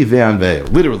Keli Ve'anveil.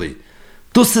 Literally,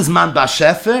 Dus is man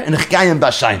Bashefer and Ich Gayim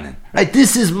Bashainen. Right?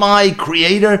 This is my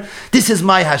Creator, this is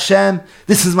my Hashem,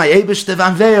 this is my Eibishter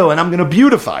Vanveil, and I'm going to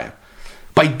beautify him.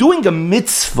 By doing a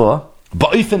mitzvah,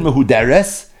 Ba'ofen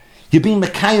Mehuderes, you're being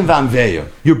Mekayim Vanveil.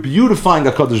 You're beautifying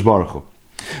HaKadosh Baruch Hu.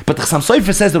 But the Chassam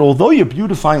Sofer says that although you're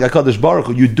beautifying HaKadosh Baruch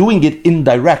Hu, you're doing it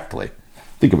indirectly.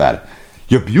 Think about it.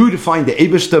 You're beautifying the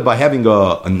Eibishter by having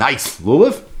a nice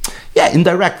lulav? Yeah,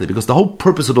 indirectly, because the whole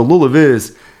purpose of the lulav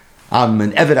is I'm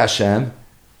an Eved Hashem,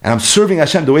 and I'm serving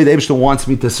Hashem the way the Eibishter wants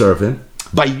me to serve Him.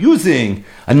 By using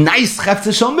a nice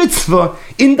Chefetz Shel Mitzvah,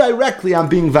 indirectly I'm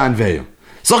being Vanveil.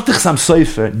 Sagt the Chassam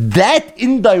Sofer, that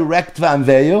indirect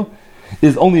Vanveil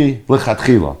is only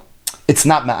L'chatchila. It's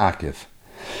not Ma'akiv.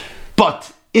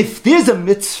 But if there's a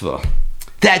mitzvah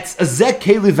that's a Zeh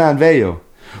Keli Vanveil,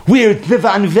 where the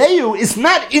Vanveil is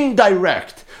not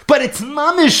indirect, but it's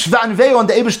Mamish Vanveil on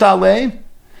the Eibishter Alei,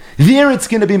 there it's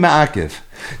going to be Ma'akiv.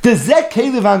 The Zeh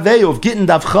Keli Vanveil of Gittin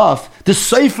Daf Chaf, the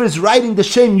Sofer is writing the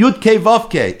Shem Yud Kei Vav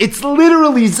Kei. It's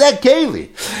literally Zeh Keli.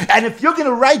 And if you're going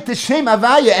to write the Shem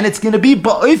Havaya and it's going to be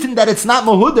ba'ofen that it's not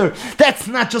Mahudar, that's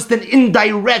not just an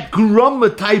indirect grumma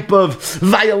type of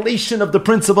violation of the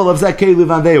principle of Zeh Keli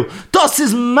Vanveil. Das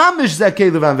is Mamish Zeh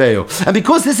Keli Vanveil. And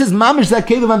because this is Mamish Zeh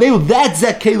Keli Vanveil, that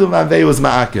Zeh Keli Vanveil is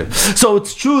Ma'akiv. So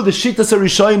it's true, the Shittas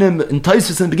HaRishonim in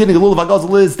Tosfos in the beginning of Lulav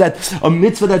HaGazal is that a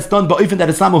mitzvah that's done ba'ofen that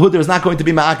it's not Mahudar is not going to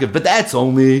be Ma'akiv. But that's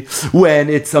only when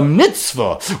it's a mitzvah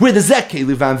where the Zeh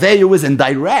Keli Vanveil is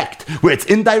indirect. Where it's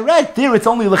indirect, there it's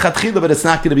only L'chatchila, but it's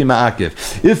not going to be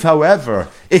Ma'akiv. If, however,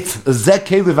 it's a Zeh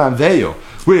Keli Vanveil,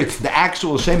 where it's the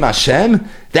actual Shem Hashem,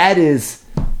 that is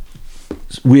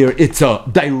where it's a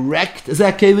direct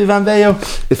Zeh Keli Vanveil.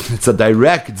 If it's a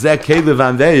direct Zeh Keli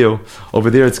Vanveil, over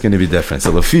there it's going to be different.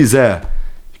 So Lefi Zeh,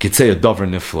 you could say a Dover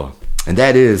Nifla. And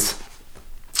that is,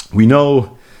 we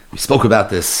know, we spoke about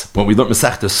this when we learned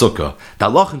Masechta Sukkah. The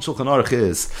halach in Shulchan Aruch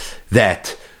is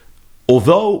that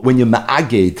although when you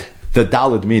ma'aged the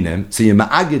Daled Minim, so you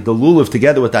ma'aged the lulav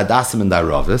together with the Adasim and the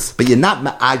Aravis, but you're not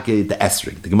ma'aged the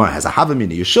Esrig. The Gemara has a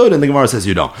Havamina, you should, and the Gemara says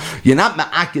you don't. You're not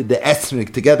ma'aged the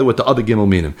Esrig together with the other Gimel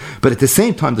Minim. But at the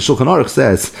same time, the Shulchan Aruch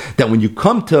says that when you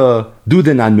come to do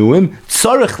the Nanuim,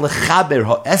 tzarech lechaber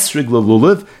ha-Esrig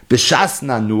lelulav b'shas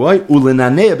Nanuai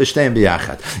ulenanea b'shteim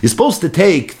b'yachad. You're supposed to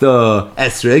take the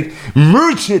Esrig,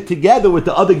 merge it together with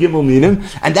the other Gimel Minim,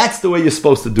 and that's the way you're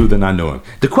supposed to do the Nanuim.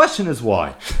 The question is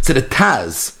why? So the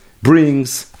Taz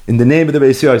brings in the name of the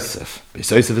Beis Yosef. Beis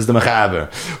Yosef is the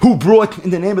Mechaber, who brought in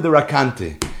the name of the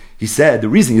Rakanti. He said, the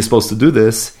reason you're supposed to do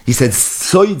this, he said, he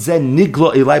said,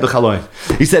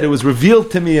 it was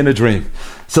revealed to me in a dream.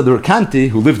 So the Rakanti,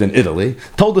 who lived in Italy,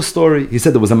 told a story. He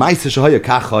said there was a Maisa Shahaya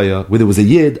Kachaya, where there was a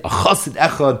Yid, a Chassid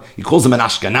Echad, he calls him an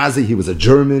Ashkenazi, he was a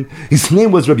German. His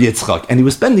name was Rabbi Yitzchak, and he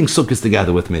was spending Sukkot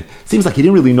together with me. Seems like he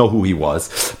didn't really know who he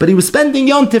was, but he was spending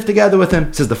Yontif together with him.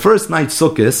 He says, the first night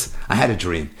Sukkot, I had a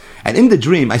dream. And in the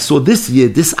dream, I saw this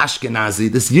Yid, this Ashkenazi,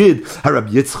 this Yid,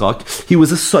 Rabbi Yitzchak. He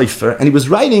was a Sofer, and he was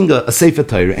writing a Sefer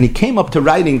Torah, and he came up to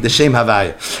writing the Shem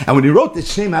Havaya. And when he wrote the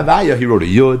Shem Havaya, he wrote a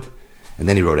Yud, and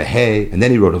then he wrote a Hey, and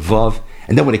then he wrote a Vav,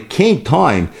 and then when it came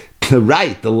time to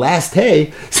write the last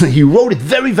Hey, so he wrote it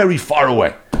very, very far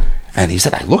away. And he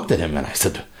said, I looked at him, and I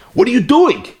said, what are you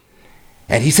doing?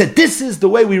 And he said, this is the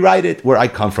way we write it where I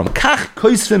come from. Where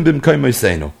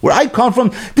I come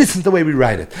from, this is the way we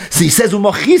write it. So he says,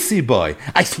 boy.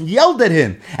 I yelled at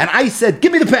him, and I said,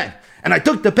 give me the pen. And I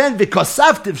took the pen,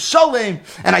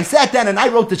 and I sat down and I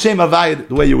wrote the Shem Havaya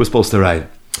the way you were supposed to write it.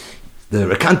 The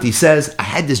Rakanti says, I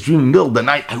had this dream in the middle of the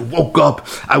night. I woke up.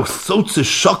 I was so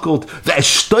shackled. I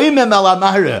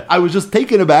was just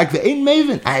taken aback. I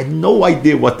had no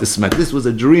idea what this meant. This was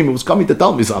a dream. It was coming to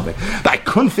tell me something. But I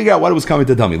couldn't figure out what it was coming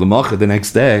to tell me. The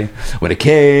next day, when it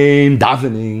came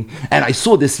davening, and I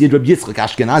saw this Yid Rabbi Yitzchak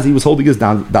Ashkenazi, he was holding his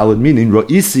Daled Minim.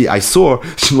 Ro'isi, I saw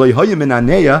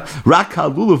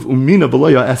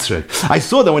I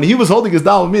saw that when he was holding his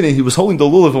Daled Minim, he was holding the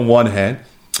lulav in one hand,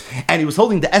 and he was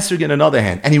holding the esrog in another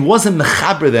hand, and he wasn't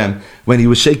mechaber them when he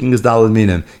was shaking his Daled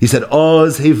Minim. He said,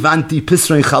 Oz hevanti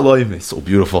pisrein chaloime. So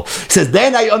beautiful. He says,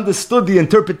 then I understood the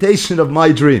interpretation of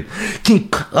my dream.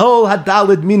 All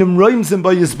had-Daled Minim roimzim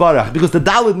by Yisbarach, because the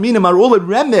Daled Minim are all a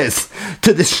remes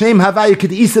to the Shem Havaya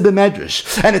Kedisa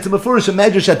b'Medrash. And it's a mefurish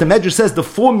Medrash that the Medrash says the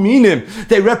 4 Minim,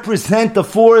 they represent the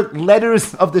 4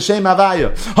 letters of the Shem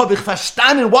Havaya. Habe ich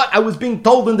verstanden what I was being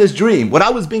told in this dream. What I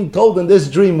was being told in this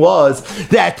dream was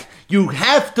that you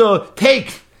have to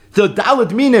take the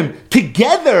Daled Minim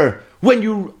together when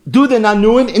you do the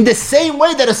Nanuim, in the same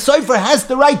way that a Sofer has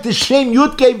to write the Shem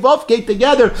Yud-Kei Vav-Kei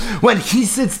together when he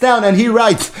sits down and he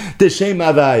writes the Shem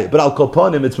Havaya. But Al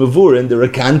Koponim, it's Mavur in the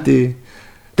Rekanti.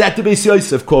 That the Beis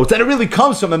Yosef quotes, and it really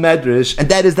comes from a medrash, and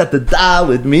that is that the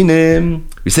Daled Minim,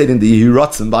 we say it in the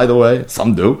Yehirotzen, by the way,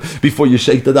 some do, before you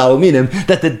shake the Daled Minim,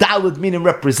 that the Daled Minim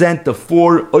represent the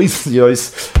 4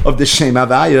 oisios of the Shem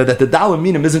Havaya, that the Daled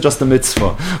Minim isn't just a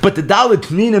mitzvah, but the Daled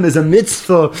Minim is a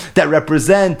mitzvah that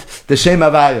represent the Shem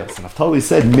Havaya. So Naftali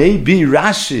said, maybe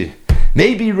Rashi,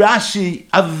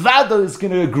 Avada is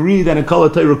going to agree that in Kol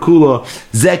HaTorah Kula,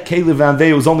 Zek Kelev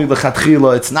Anvei was only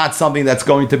L'chatchila. It's not something that's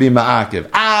going to be Ma'akiv.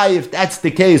 If that's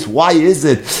the case, why is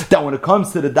it that when it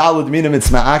comes to the Daled Minim, it's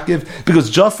Ma'akiv? Because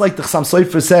just like the Chassam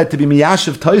Sofer said, to be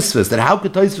Miyashiv Tosfos, that how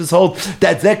could Tosfos hold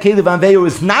that Zek Kelev Anvei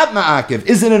is not Ma'akiv?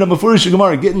 Isn't it a Mefurish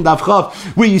Gemara, Gittin Daf Chav,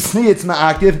 where you see it's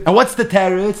Ma'akiv? And what's the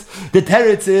teretz? The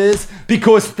teretz is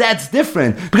because that's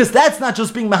different. Because that's not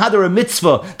just being Mahadar a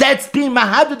mitzvah. That's being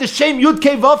Mahadar the Shem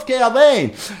Yud-Kei Vav-Kei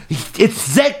Alein.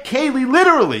 It's Zek Keli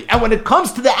literally. And when it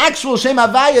comes to the actual Shem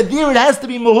Havaya, there it has to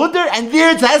be Mehudar, and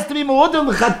there it has to be Mehudar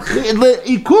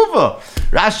L'Ikuva.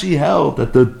 Rashi held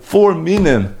that the 4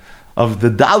 minim of the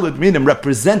Daled Minim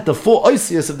represent the 4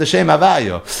 oisias of the Shem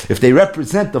Havaya. If they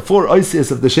represent the 4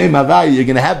 oisias of the Shem Havaya, you're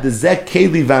going to have the Zek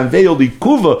Keli Vanveo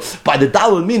L'Ikuva by the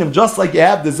Daled Minim, just like you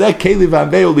have the Zek Keli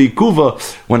Vanveo L'Ikuva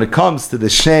when it comes to the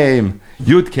Shem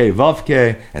Yud-Kei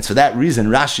Vav-Kei. And for that reason,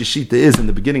 Rashi Shita is in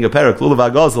the beginning of Perek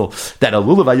Lulav HaGazel that a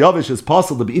Lulav HaYavish is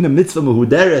possible to be in a mitzvah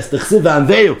mehuderes, the Chsiv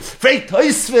HaNveu, Frei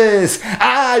Toisves.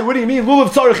 What do you mean? Lulav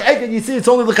Tzarech Eged, you see it's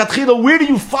only the L'Chatchila. Where do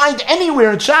you find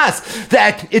anywhere in Shas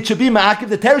that it should be Ma'akiv?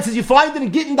 The Teretz says you find it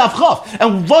in Gittin Daf Chav.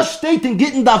 And what state in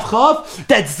Gittin Daf Chav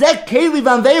that Zek Keli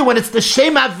Vanveu, when it's the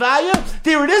Shem Havaya,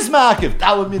 there it is Ma'akiv.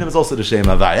 Daled Minim is also the Shem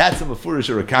Havaya. That's a Mefurish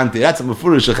Rekanti. That's a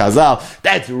Mefurish Chazal.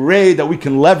 That's Ray that we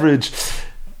can leverage.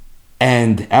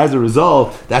 And as a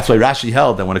result, that's why Rashi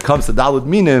held that when it comes to Daled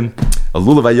Minim, a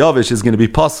Lulav HaYavish is going to be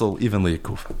puzzle evenly a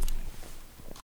Kufa.